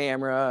me and the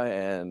camera,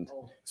 and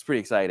it's pretty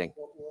exciting.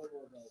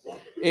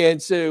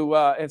 And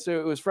so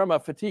it was from a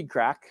fatigue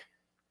crack.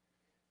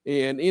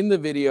 And in the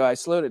video, I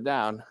slowed it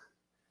down,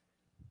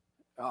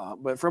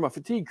 but from a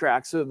fatigue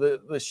crack. So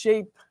the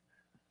shape,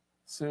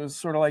 so it's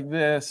sort of like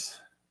this.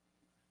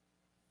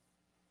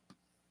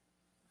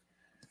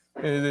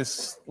 And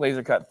this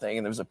laser cut thing,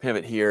 and there's a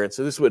pivot here. And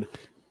so this would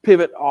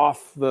pivot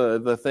off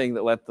the thing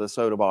that let the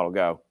soda bottle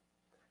go.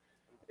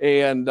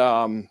 And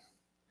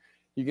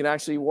you can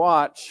actually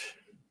watch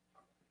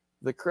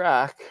the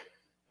crack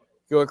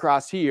go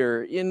across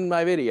here in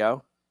my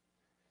video.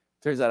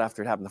 Turns out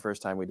after it happened the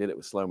first time we did it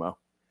with slow-mo,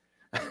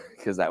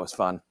 because that was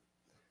fun.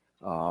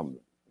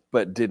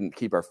 But didn't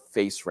keep our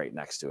face right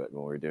next to it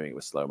when we were doing it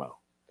with slow-mo.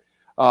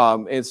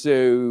 And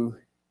so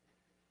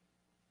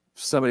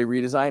somebody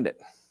redesigned it.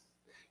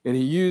 And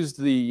he used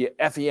the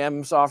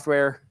FEM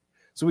software.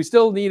 So we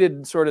still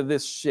needed sort of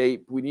this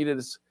shape. We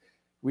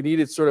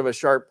needed sort of a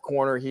sharp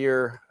corner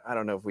here. I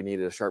don't know if we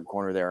needed a sharp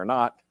corner there or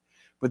not.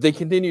 But they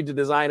continued to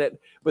design it,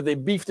 but they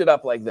beefed it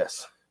up like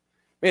this.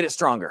 Made it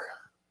stronger.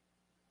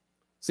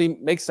 See,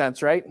 makes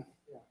sense, right?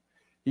 Yeah.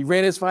 He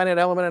ran his finite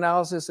element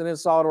analysis in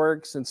his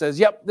SolidWorks and says,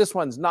 yep, this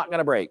one's not going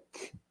to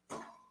break.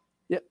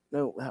 Yep,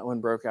 no, that one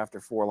broke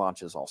after 4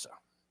 launches also.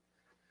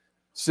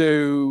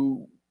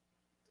 So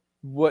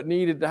what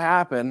needed to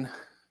happen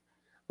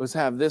was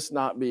have this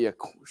not be a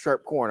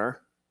sharp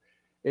corner.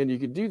 And you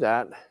could do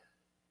that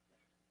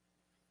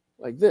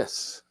like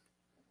this.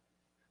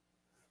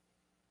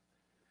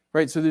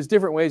 Right, so there's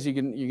different ways you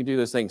can do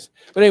those things.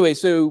 But anyway,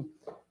 so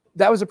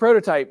that was a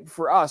prototype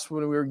for us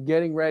when we were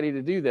getting ready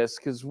to do this,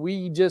 because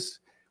we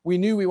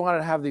knew we wanted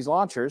to have these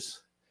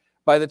launchers.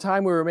 By the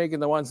time we were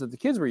making the ones that the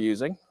kids were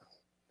using,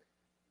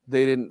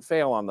 they didn't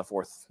fail on the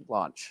 4th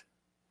launch.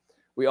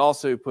 We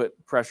also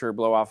put pressure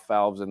blow-off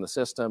valves in the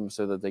system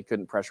so that they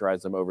couldn't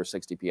pressurize them over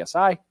 60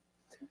 psi.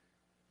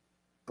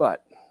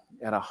 But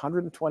at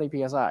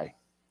 120 psi,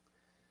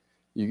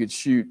 you could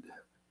shoot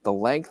the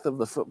length of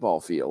the football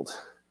field.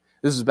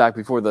 This is back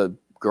before the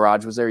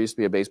garage was there. It used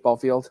to be a baseball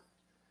field.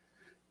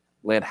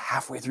 Land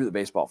halfway through the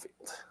baseball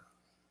field.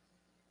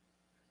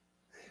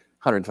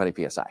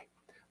 120 psi.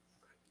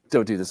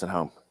 Don't do this at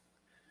home.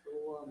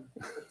 So,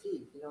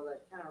 fatigue,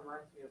 that kind of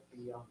reminds me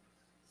of the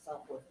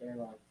Southwest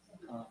Airlines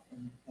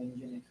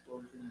engine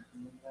explosion.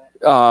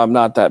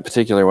 Not that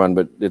particular one,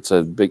 but it's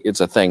a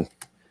thing.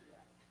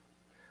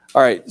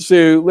 All right,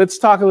 so let's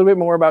talk a little bit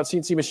more about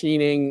CNC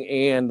machining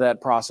and that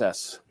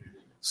process.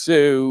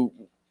 So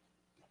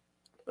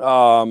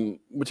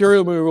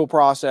material removal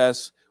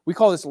process, we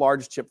call this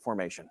large chip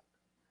formation.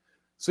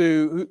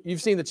 So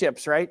you've seen the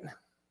chips, right?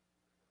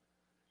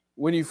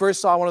 When you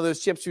first saw one of those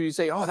chips, you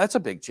say, oh, that's a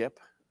big chip.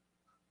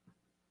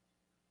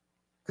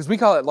 Because we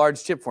call it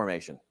large chip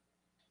formation.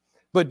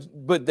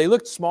 But they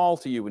looked small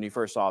to you when you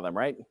first saw them,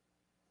 right?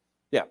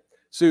 Yeah.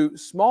 So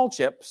small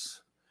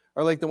chips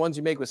are like the ones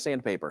you make with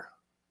sandpaper.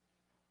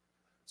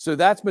 So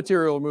that's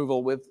material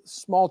removal with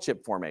small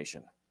chip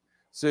formation.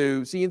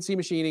 So CNC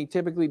machining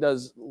typically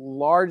does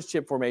large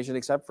chip formation,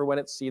 except for when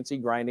it's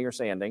CNC grinding or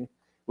sanding, in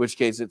which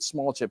case it's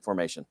small chip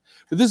formation.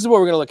 But this is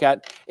what we're going to look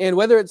at. And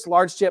whether it's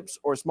large chips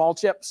or small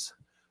chips,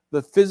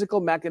 the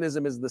physical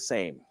mechanism is the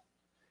same.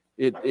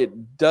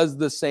 It does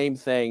the same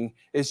thing.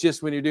 It's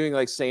just when you're doing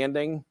like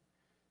sanding,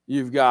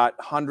 you've got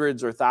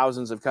hundreds or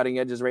thousands of cutting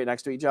edges right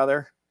next to each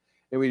other.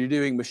 And when you're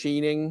doing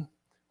machining,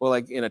 well,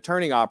 like in a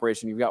turning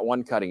operation, you've got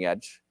one cutting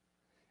edge.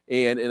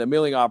 And in a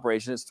milling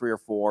operation, it's 3 or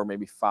 4,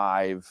 maybe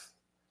 5,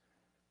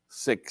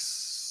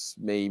 6,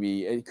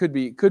 maybe. It could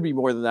be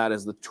more than that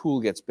as the tool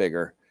gets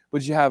bigger.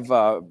 But you have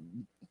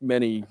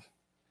many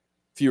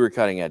fewer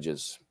cutting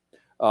edges.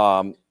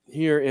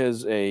 Here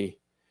is an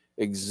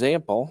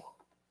example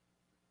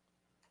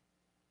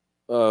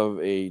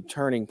of a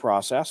turning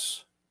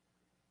process.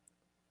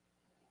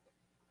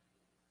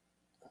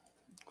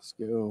 Let's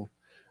go.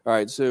 All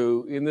right,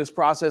 so in this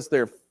process,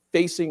 they're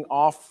facing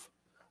off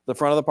the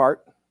front of the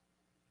part.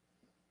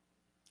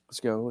 Let's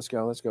go,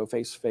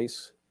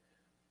 face.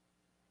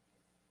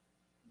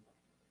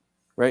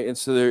 Right, and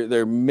so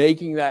they're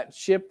making that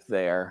chip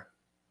there.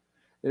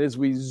 And as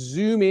we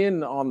zoom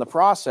in on the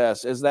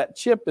process, as that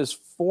chip is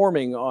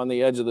forming on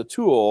the edge of the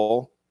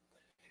tool,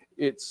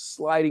 it's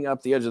sliding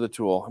up the edge of the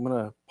tool. I'm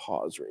going to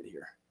pause right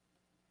here.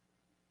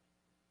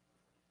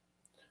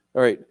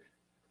 All right. Is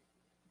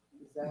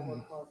that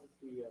what causes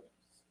the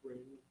spring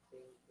thing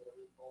that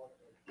we call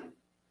it?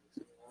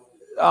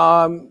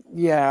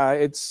 Yeah,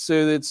 it's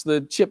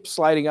the chip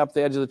sliding up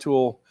the edge of the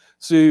tool.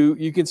 So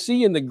you can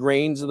see in the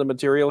grains of the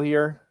material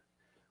here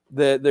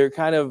that they're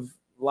kind of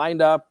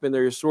lined up and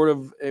they're sort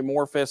of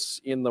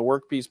amorphous in the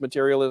workpiece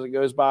material as it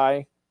goes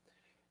by.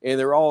 And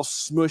they're all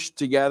smushed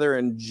together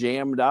and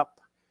jammed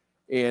up.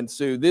 And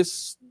so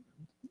this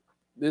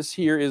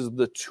here is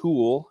the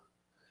tool,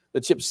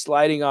 the chip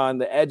sliding on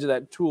the edge of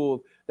that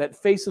tool. That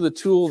face of the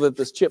tool that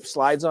this chip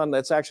slides on,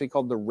 that's actually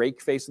called the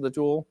rake face of the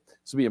tool.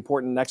 This will be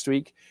important next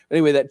week.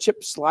 Anyway, that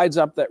chip slides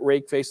up that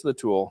rake face of the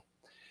tool,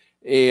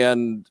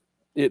 and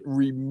it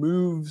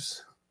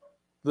removes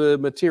the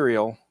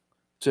material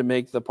to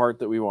make the part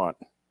that we want.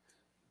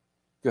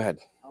 Go ahead.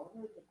 I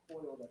wonder if the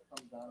coil that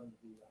comes out of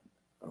the,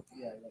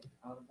 like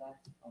out of that,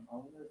 I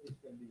wonder if it's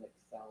going to be like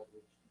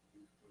salvaged.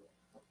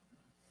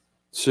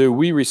 So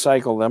we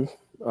recycle them.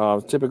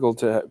 Typical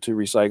to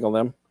recycle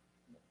them.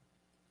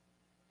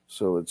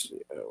 So it's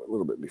a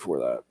little bit before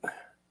that.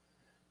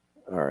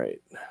 All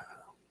right.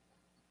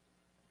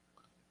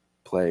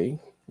 Play.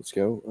 Let's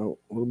go. Oh,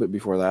 a little bit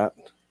before that.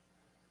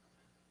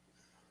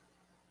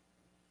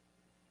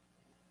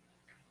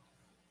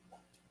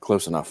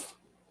 Close enough.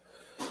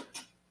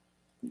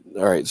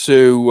 All right.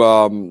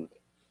 So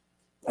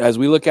as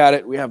we look at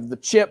it, we have the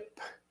chip.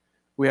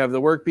 We have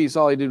the workpiece.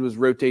 All I did was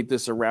rotate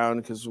this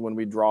around because when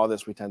we draw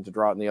this, we tend to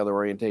draw it in the other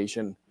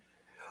orientation.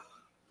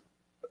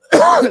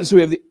 So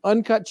we have the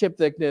uncut chip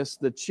thickness,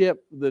 the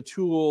chip, the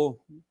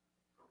tool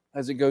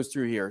as it goes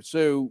through here.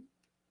 So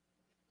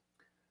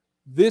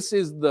this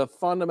is the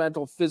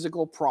fundamental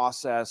physical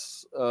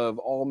process of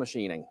all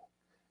machining,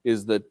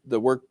 is the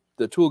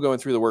tool going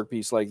through the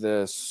workpiece like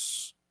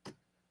this.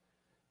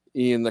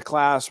 In the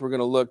class, we're going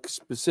to look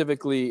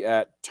specifically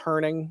at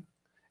turning.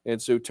 And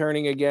so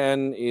turning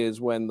again is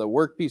when the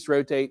workpiece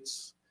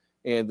rotates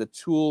and the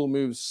tool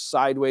moves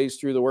sideways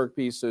through the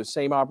workpiece. So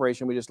same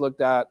operation we just looked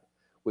at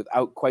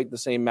without quite the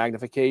same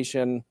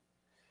magnification.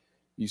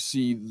 You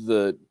see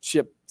the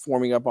chip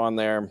forming up on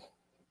there.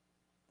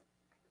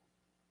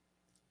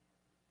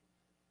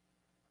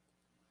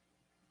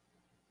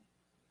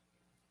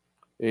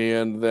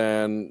 And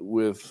then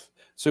with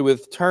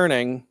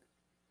turning,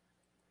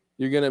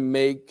 you're going to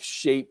make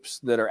shapes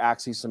that are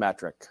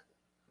axisymmetric,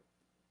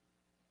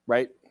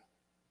 right?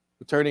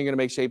 With turning, you're going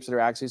to make shapes that are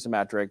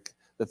axisymmetric,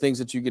 the things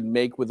that you can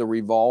make with the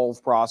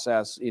revolve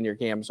process in your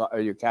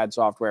CAD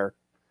software.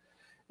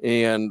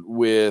 And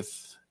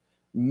with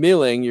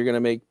milling, you're going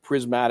to make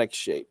prismatic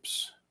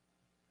shapes.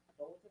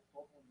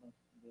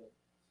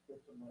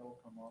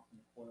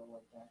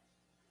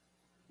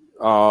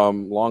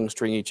 Long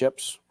stringy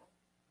chips.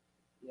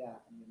 Yeah.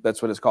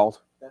 That's what it's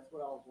called. That's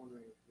what I was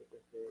wondering if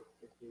they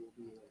would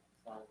be like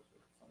salvaged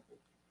or something.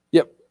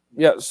 Yep.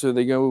 Yeah. So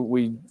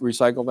we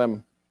recycle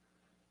them.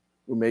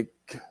 We make,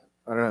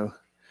 I don't know.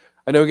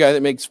 I know a guy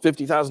that makes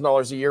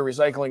 $50,000 a year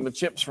recycling the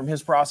chips from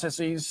his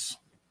processes.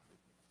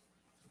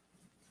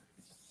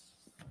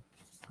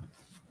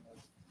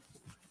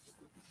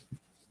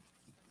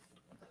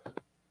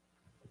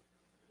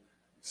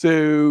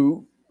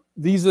 So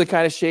these are the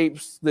kind of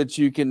shapes that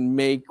you can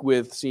make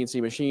with CNC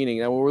machining.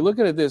 Now, when we're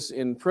looking at this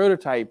in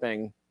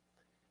prototyping,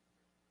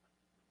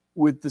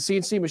 with the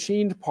CNC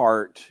machined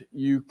part,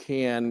 you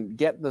can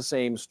get the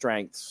same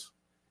strengths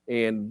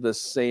and the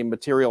same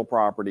material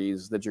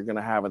properties that you're going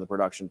to have in the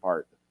production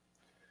part.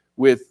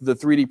 With the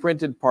 3D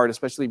printed part,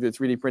 especially if you're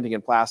 3D printing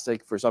in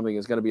plastic for something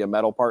that's going to be a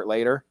metal part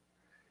later,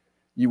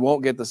 you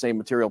won't get the same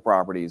material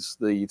properties.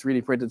 The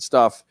 3D printed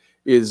stuff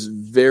is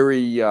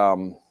very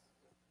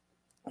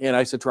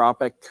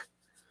anisotropic.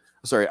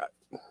 Sorry,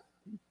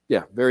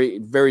 yeah, very,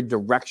 very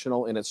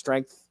directional in its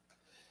strength.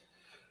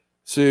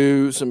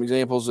 So some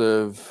examples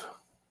of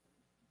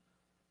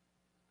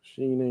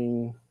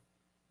machining.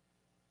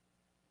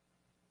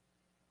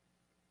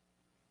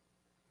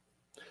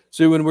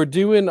 So when we're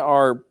doing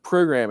our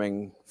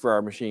programming for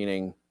our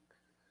machining,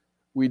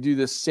 we do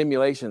this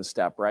simulation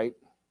step, right?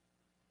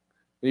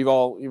 You've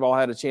all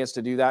had a chance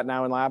to do that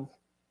now in lab,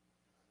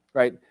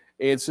 right?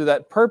 And so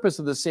that purpose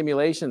of the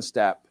simulation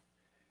step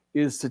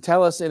is to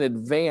tell us in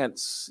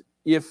advance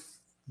if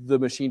the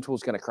machine tool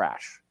is going to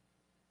crash.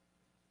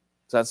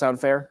 Does that sound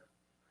fair?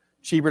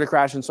 Cheaper to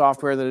crash in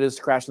software than it is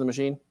to crash in the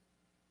machine,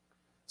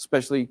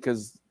 especially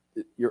because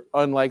you're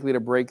unlikely to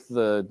break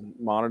the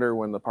monitor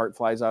when the part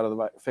flies out of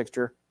the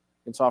fixture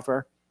in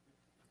software.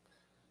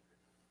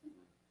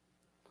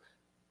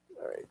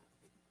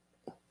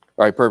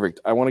 All right, perfect.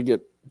 I want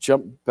to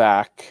jump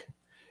back.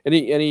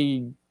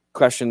 Any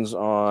questions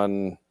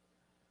on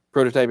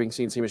prototyping,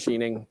 CNC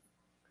machining,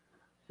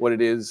 what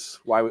it is,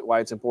 why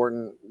it's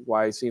important,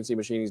 why CNC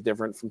machining is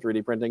different from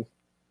 3D printing?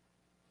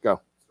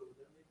 Go.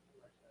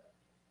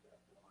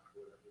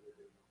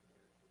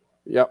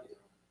 Yep.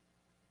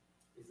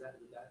 Would that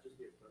just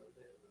be a prototype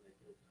and then they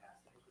can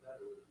cast for that,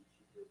 or would it be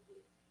cheaper to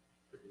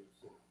produce?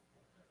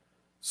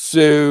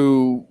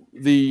 So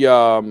the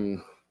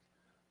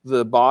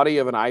body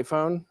of an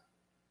iPhone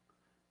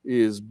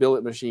is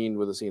billet machined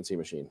with a CNC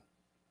machine.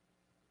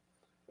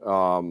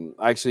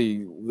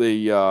 Actually,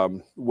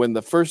 when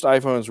the first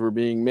iPhones were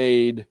being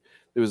made,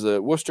 there was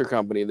a Worcester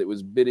company that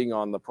was bidding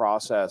on the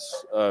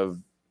process of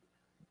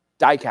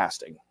die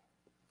casting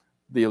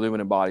the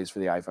aluminum bodies for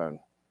the iPhone.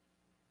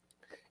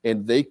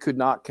 And they could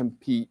not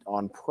compete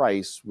on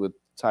price with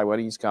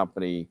Taiwanese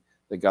company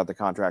that got the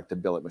contract to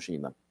billet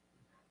machine them.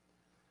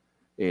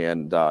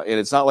 And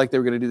it's not like they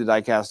were going to do the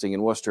die casting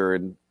in Worcester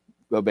and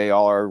obey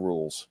all our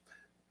rules.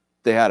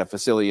 They had a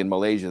facility in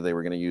Malaysia they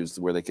were going to use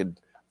where they could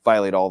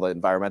violate all the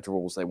environmental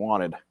rules they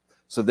wanted.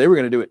 So they were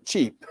going to do it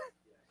cheap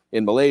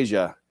in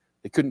Malaysia,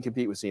 It couldn't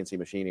compete with CNC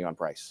machining on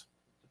price.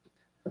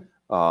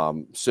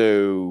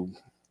 So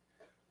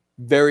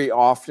very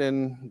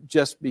often,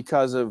 just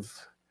because of,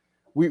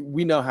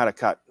 we know how to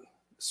cut,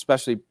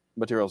 especially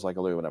materials like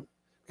aluminum.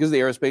 Because of the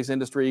aerospace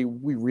industry,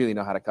 we really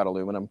know how to cut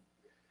aluminum.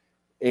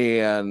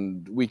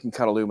 And we can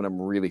cut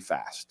aluminum really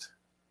fast.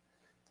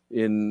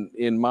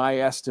 In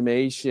my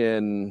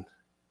estimation,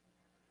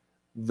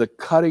 the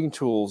cutting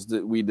tools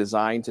that we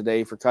design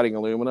today for cutting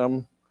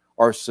aluminum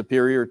are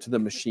superior to the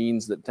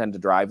machines that tend to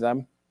drive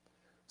them.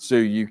 So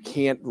you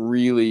can't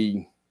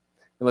really,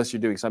 unless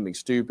you're doing something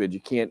stupid, you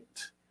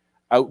can't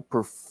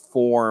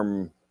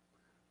outperform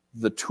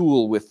the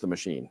tool with the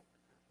machine.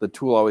 The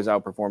tool always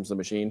outperforms the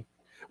machine.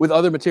 With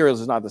other materials,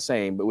 it's not the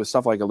same, but with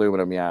stuff like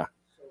aluminum, yeah.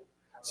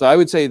 So I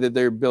would say that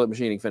they're billet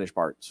machining finished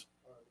parts.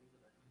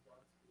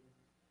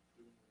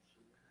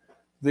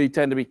 They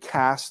tend to be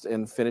cast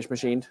and finish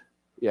machined.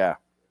 Yeah.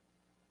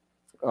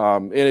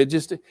 And it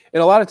just, and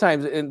a lot of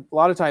times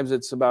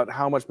it's about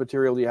how much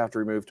material do you have to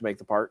remove to make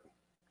the part.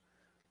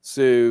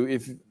 So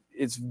if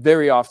it's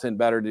very often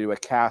better to do a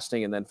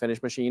casting and then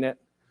finish machine it,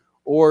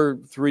 or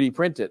 3D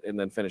print it and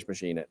then finish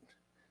machine it.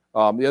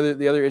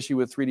 The other issue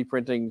with 3D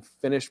printing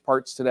finished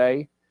parts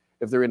today,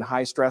 if they're in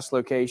high stress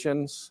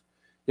locations,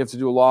 you have to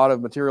do a lot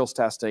of materials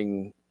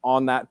testing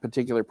on that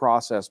particular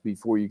process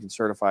before you can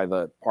certify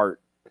the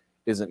part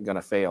isn't going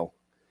to fail.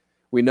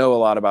 We know a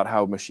lot about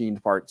how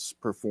machined parts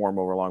perform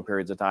over long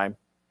periods of time.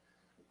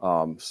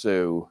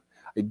 So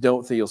I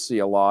don't think you'll see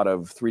a lot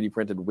of 3D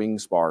printed wing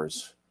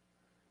spars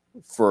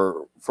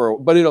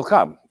but it'll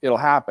come, it'll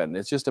happen.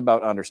 It's just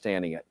about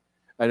understanding it.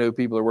 I know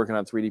people are working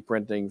on 3D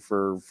printing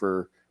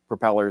for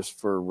propellers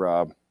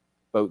for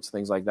boats,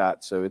 things like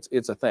that. So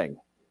it's a thing.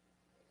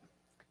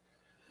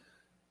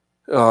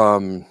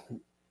 And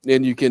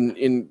you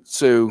can,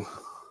 so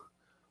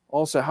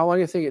also, how long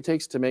do you think it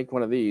takes to make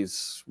one of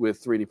these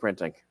with 3D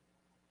printing?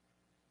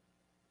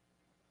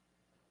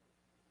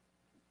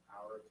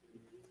 Hour or two.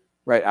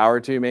 Right, hour or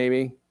two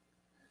maybe.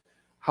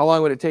 How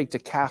long would it take to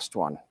cast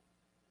one?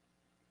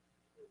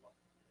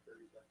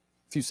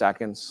 A few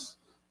seconds,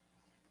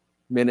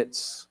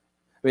 minutes.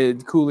 I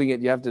mean, cooling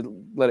it, you have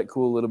to let it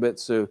cool a little bit.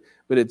 So,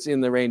 but it's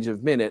in the range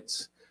of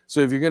minutes.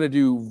 So if you're going to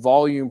do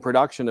volume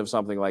production of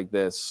something like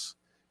this,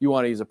 you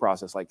want to use a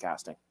process like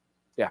casting.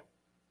 Yeah.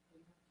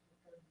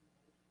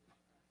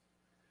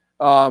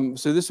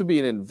 So this would be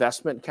an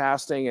investment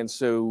casting. And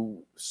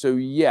so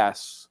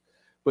yes,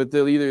 but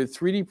they'll either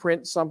 3D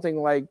print something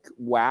like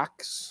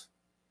wax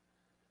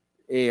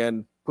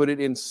and put it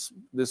in,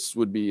 this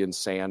would be in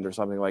sand or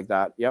something like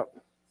that. Yep.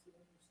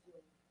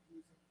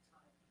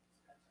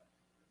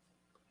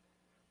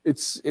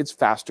 It's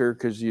faster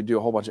because you do a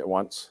whole bunch at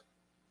once,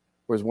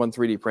 whereas one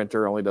 3D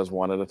printer only does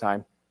one at a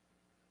time.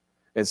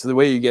 And so the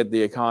way you get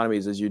the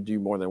economies is you do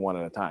more than one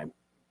at a time.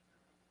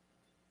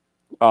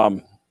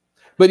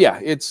 But yeah,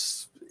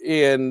 it's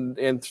and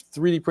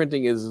 3D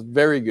printing is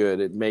very good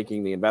at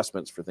making the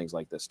investments for things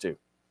like this too,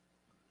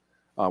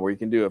 where you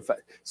can do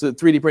so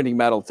 3D printing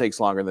metal takes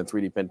longer than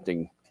 3D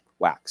printing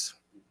wax,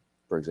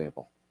 for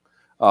example.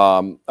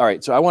 All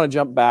right, so I want to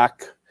jump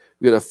back.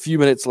 We got a few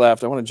minutes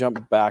left. I want to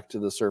jump back to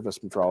the surface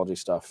metrology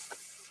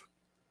stuff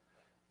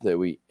that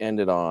we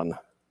ended on.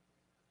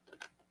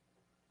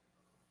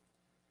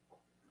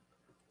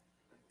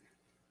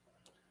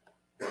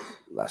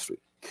 Last week.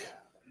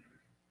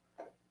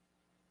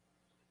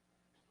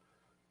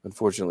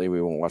 Unfortunately, we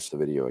won't watch the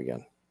video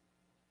again.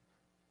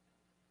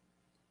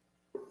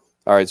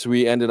 All right, so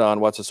we ended on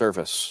what's a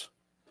surface.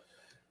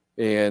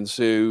 And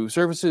so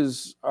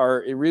surfaces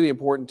are really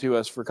important to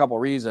us for a couple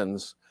of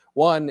reasons.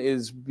 One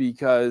is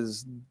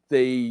because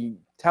they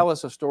tell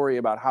us a story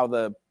about how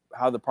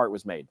the part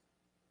was made.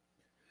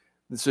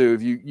 So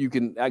if you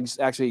can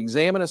actually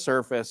examine a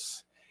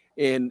surface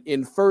and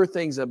infer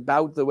things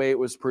about the way it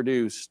was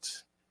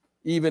produced,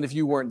 even if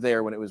you weren't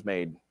there when it was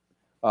made.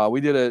 We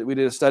did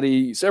a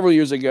study several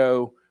years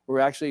ago. We're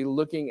actually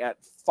looking at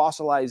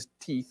fossilized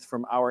teeth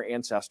from our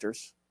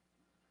ancestors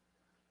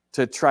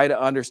to try to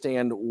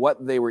understand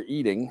what they were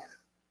eating,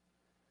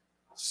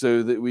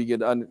 so that we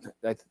could.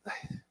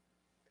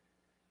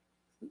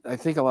 I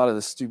think a lot of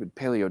the stupid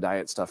paleo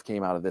diet stuff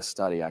came out of this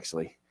study,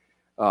 actually.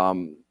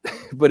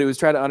 But it was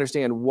trying to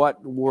understand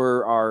what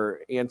were our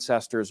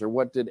ancestors or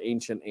what did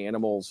ancient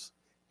animals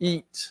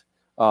eat.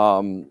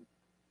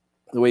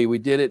 The way we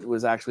did it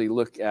was actually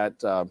look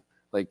at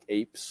like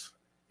apes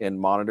and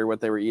monitor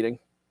what they were eating.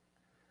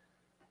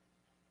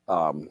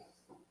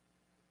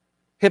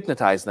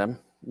 Hypnotize them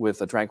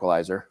with a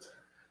tranquilizer,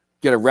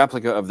 get a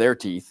replica of their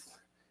teeth,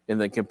 and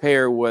then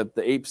compare what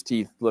the ape's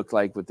teeth looked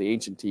like with the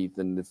ancient teeth.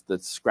 And if the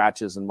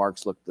scratches and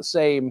marks looked the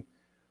same,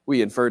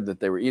 we inferred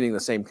that they were eating the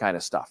same kind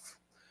of stuff.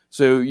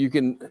 So you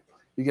can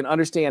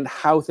understand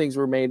how things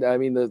were made. I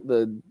mean,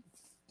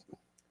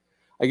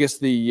 I guess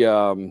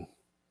the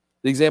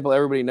example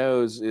everybody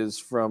knows is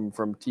from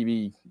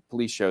TV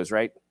police shows,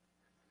 right?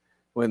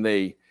 When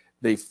they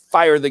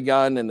fire the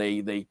gun and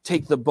they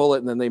take the bullet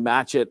and then they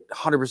match it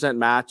 100%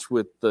 match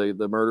with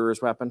the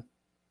murderer's weapon,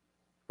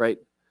 right?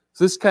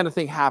 So this kind of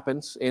thing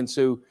happens. And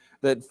so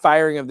that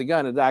firing of the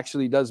gun, it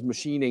actually does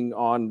machining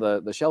on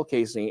the shell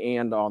casing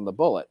and on the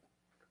bullet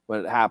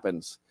when it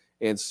happens.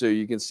 And so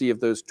you can see if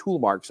those tool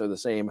marks are the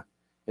same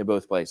in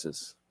both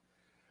places.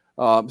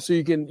 So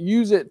you can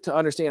use it to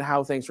understand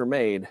how things were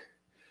made.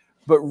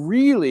 But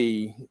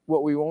really,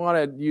 what we want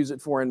to use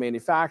it for in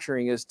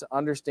manufacturing is to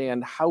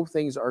understand how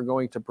things are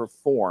going to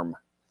perform.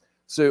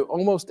 So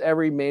almost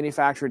every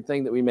manufactured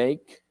thing that we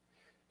make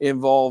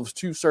involves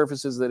two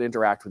surfaces that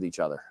interact with each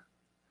other,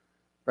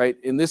 right?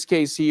 In this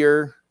case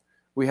here,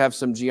 we have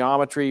some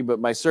geometry, but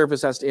my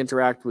surface has to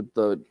interact with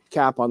the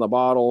cap on the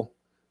bottle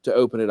to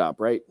open it up,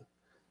 right?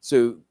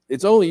 So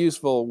it's only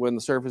useful when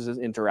the surfaces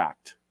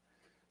interact.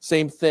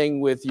 Same thing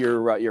with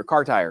your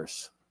car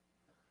tires.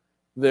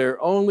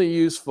 They're only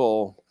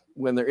useful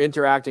when they're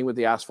interacting with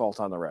the asphalt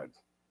on the road,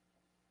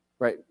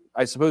 right?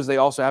 I suppose they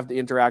also have to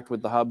interact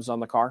with the hubs on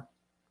the car,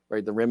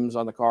 right? The rims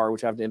on the car,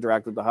 which have to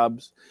interact with the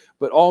hubs.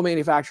 But all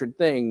manufactured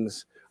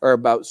things are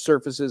about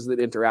surfaces that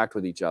interact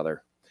with each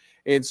other.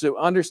 And so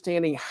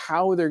understanding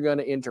how they're going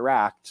to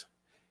interact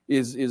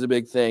is a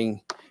big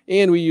thing.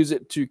 And we use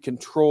it to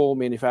control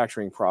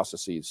manufacturing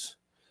processes.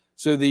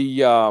 So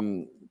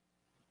the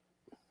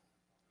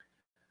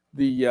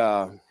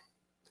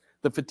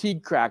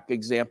fatigue crack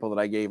example that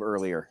I gave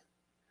earlier.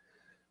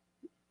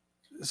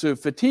 So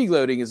fatigue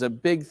loading is a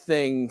big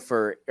thing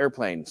for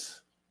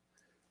airplanes.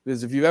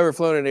 Because if you've ever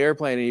flown in an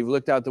airplane and you've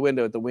looked out the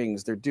window at the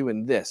wings, they're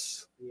doing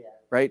this,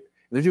 right?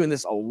 They're doing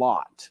this a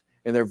lot,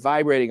 and they're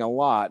vibrating a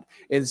lot.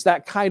 And it's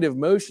that kind of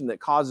motion that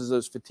causes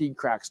those fatigue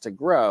cracks to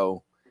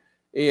grow.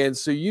 And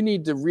so you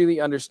need to really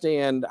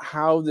understand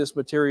how this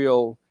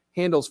material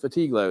handles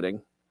fatigue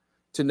loading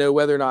to know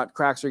whether or not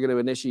cracks are going to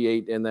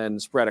initiate and then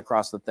spread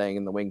across the thing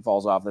and the wing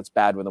falls off. That's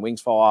bad when the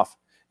wings fall off.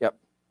 Yep.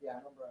 Yeah, I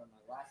remember on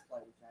my last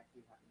flight, which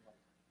actually happened like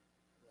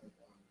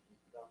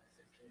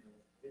 2016,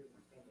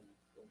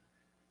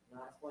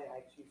 last flight, I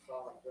actually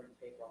saw like during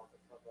takeoff,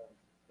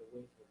 the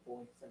wings were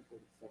Boeing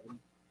 747.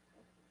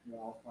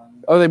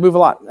 Oh, they move a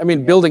lot. I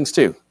mean, buildings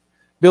too.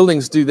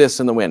 Buildings do this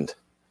in the wind,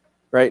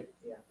 right?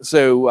 Yeah.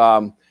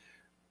 So,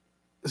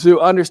 so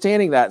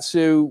understanding that.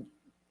 So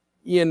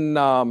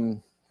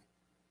in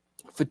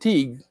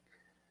fatigue,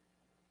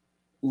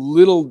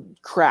 little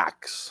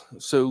cracks,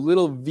 so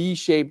little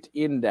V-shaped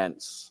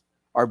indents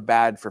are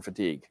bad for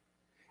fatigue.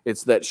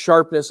 It's that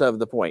sharpness of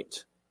the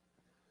point.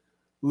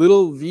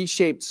 Little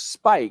V-shaped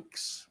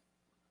spikes,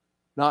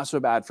 not so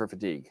bad for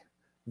fatigue.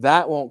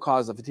 That won't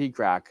cause a fatigue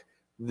crack.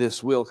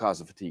 This will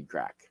cause a fatigue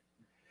crack.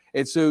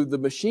 And so the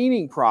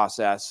machining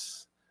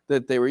process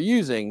that they were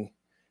using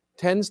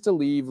tends to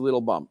leave little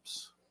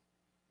bumps.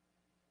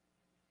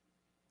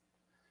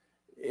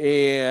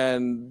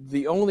 And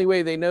the only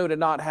way they know to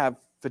not have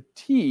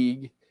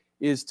fatigue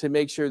is to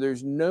make sure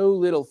there's no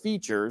little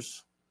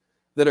features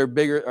that are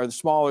bigger or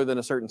smaller than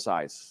a certain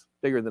size,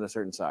 bigger than a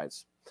certain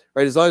size,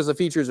 right? As long as the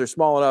features are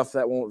small enough,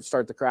 that won't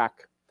start to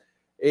crack.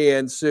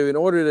 And so in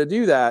order to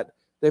do that,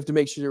 they have to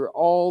make sure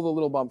all the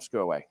little bumps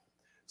go away.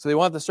 So they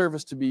want the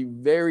surface to be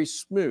very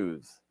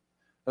smooth.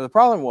 Now, the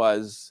problem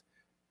was,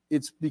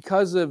 it's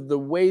because of the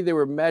way they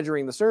were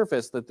measuring the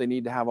surface that they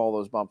need to have all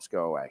those bumps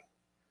go away.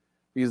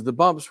 Because the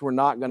bumps were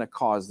not going to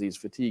cause these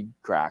fatigue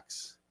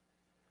cracks.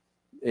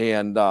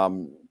 And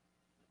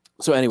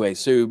so anyway,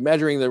 so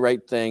measuring the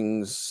right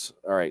things.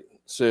 All right,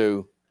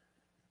 so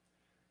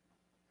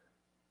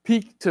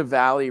peak to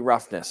valley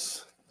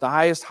roughness, the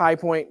highest high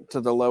point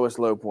to the lowest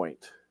low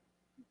point.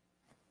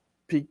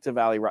 Peak to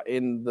valley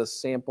in the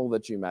sample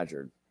that you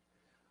measured.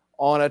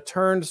 On a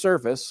turned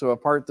surface, so a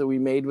part that we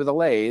made with a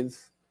lathe,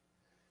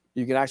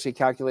 you can actually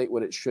calculate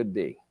what it should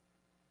be.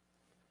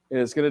 And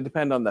it's going to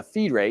depend on the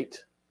feed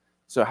rate,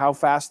 so how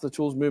fast the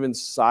tool's moving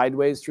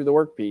sideways through the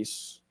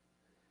workpiece,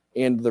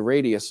 and the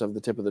radius of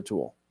the tip of the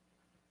tool.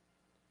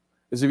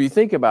 Because if you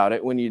think about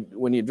it, when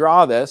you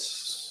draw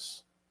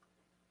this,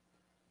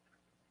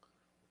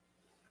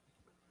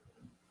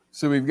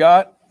 so we've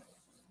got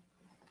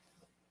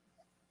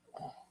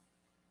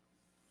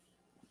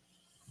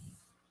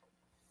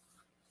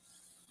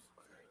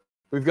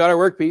our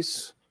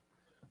workpiece.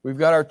 We've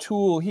got our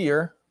tool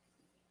here.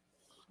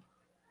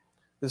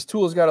 This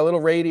tool's got a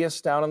little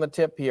radius down on the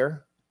tip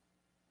here,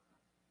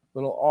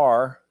 little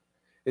R.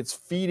 It's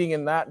feeding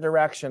in that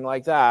direction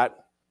like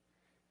that.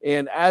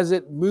 And as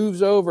it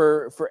moves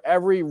over, for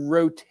every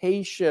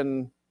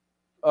rotation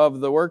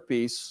of the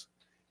workpiece,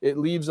 it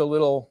leaves a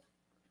little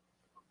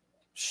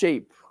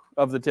shape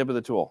of the tip of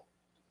the tool,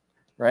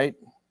 right?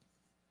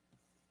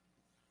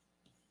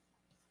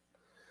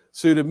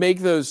 So to make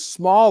those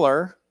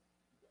smaller,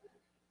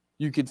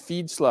 you could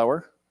feed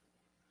slower,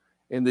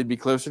 and they'd be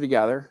closer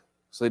together,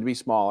 so they'd be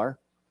smaller.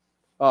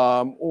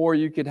 Or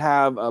you could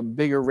have a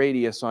bigger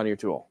radius on your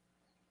tool,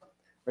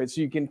 right?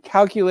 So you can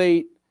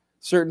calculate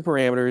certain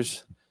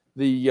parameters.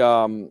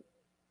 And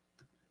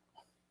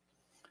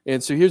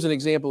so here's an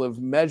example of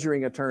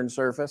measuring a turned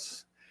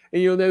surface.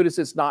 And you'll notice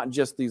it's not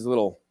just these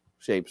little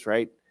shapes,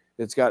 right?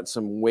 It's got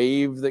some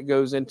wave that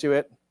goes into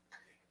it,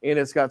 and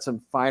it's got some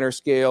finer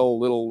scale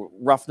little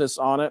roughness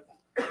on it.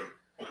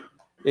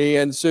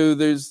 And so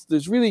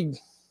there's really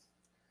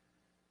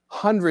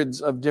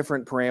hundreds of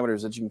different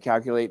parameters that you can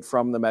calculate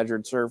from the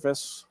measured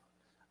surface.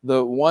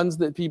 The ones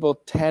that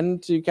people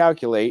tend to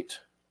calculate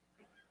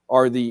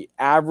are the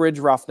average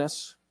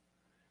roughness.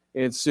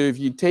 And so if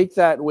you take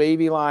that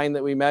wavy line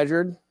that we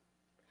measured,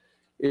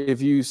 if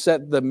you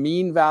set the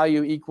mean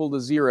value equal to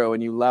 0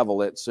 and you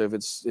level it, so if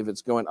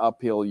it's going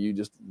uphill, you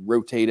just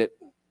rotate it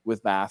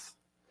with math.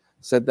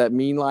 Set that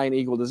mean line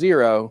equal to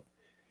 0,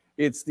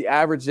 it's the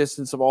average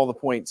distance of all the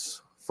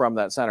points from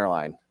that center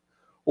line.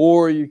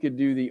 Or you could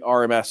do the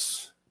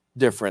RMS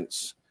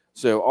difference.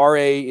 So RA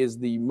is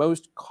the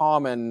most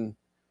common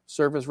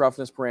surface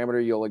roughness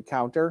parameter you'll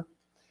encounter.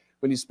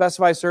 When you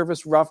specify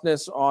surface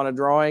roughness on a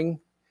drawing,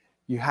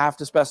 you have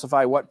to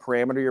specify what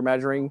parameter you're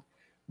measuring.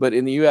 But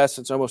in the US,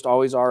 it's almost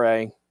always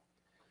RA.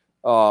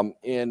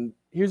 And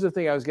here's the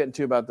thing I was getting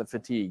to about the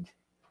fatigue.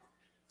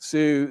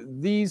 So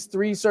these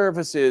three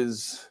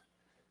surfaces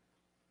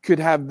could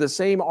have the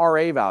same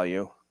RA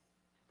value,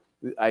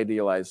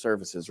 idealized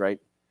surfaces, right?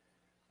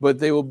 But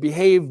they will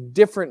behave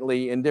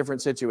differently in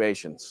different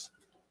situations.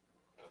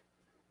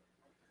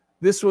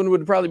 This one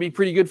would probably be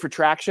pretty good for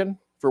traction,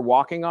 for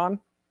walking on.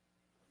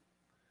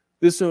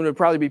 This one would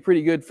probably be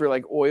pretty good for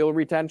like oil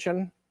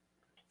retention,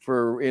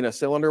 for in a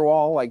cylinder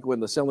wall, like when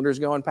the cylinder's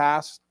going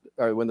past,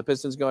 or when the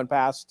piston's going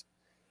past,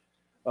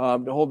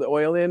 to hold the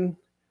oil in.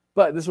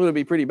 But this one would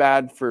be pretty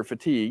bad for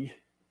fatigue.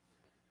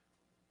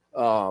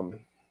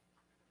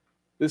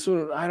 This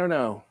one, I don't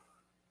know.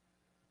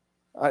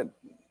 I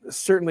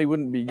certainly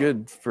wouldn't be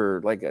good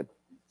for like a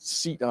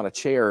seat on a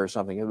chair or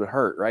something. It would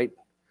hurt, right?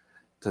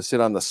 To sit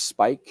on the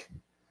spike.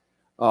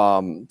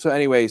 So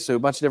anyway, so a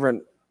bunch of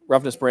different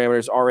roughness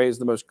parameters. RA is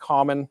the most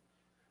common.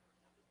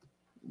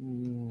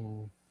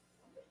 And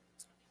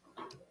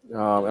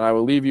I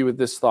will leave you with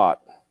this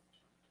thought,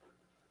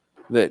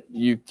 that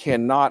you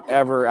cannot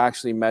ever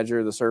actually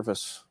measure the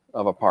surface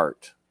of a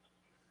part.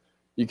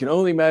 You can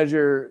only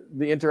measure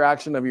the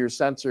interaction of your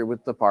sensor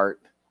with the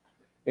part.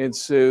 And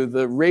so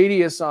the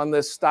radius on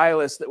this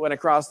stylus that went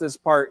across this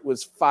part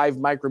was 5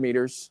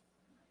 micrometers,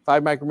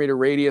 5 micrometer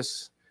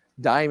radius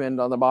diamond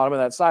on the bottom of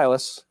that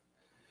stylus.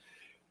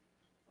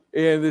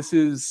 And this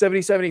is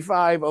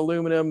 7075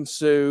 aluminum,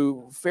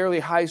 so fairly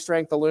high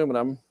strength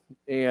aluminum.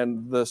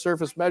 And the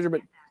surface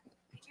measurement.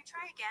 Could you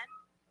try again?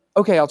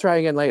 Okay, I'll try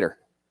again later.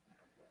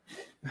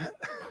 See?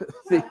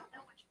 Okay,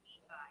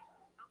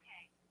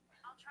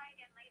 I'll try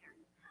again later.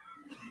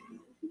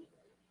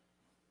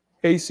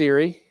 Hey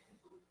Siri,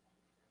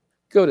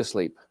 go to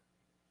sleep.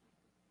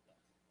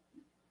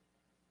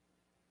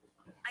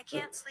 I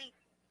can't sleep,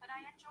 but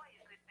I enjoy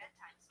a good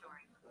bedtime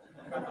story.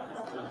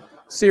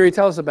 Siri,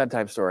 tell us a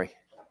bedtime story.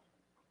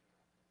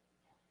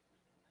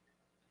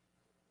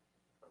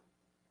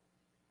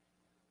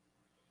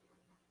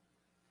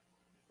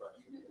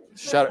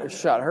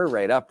 Shut her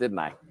right up, didn't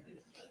I?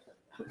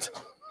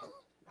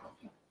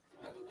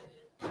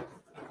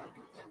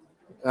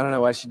 I don't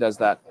know why she does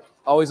that.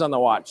 Always on the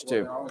watch,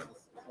 too.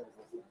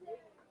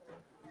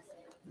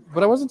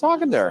 But I wasn't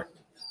talking to her.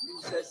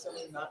 You said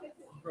something not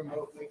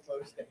remotely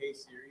close to Hey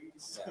Siri.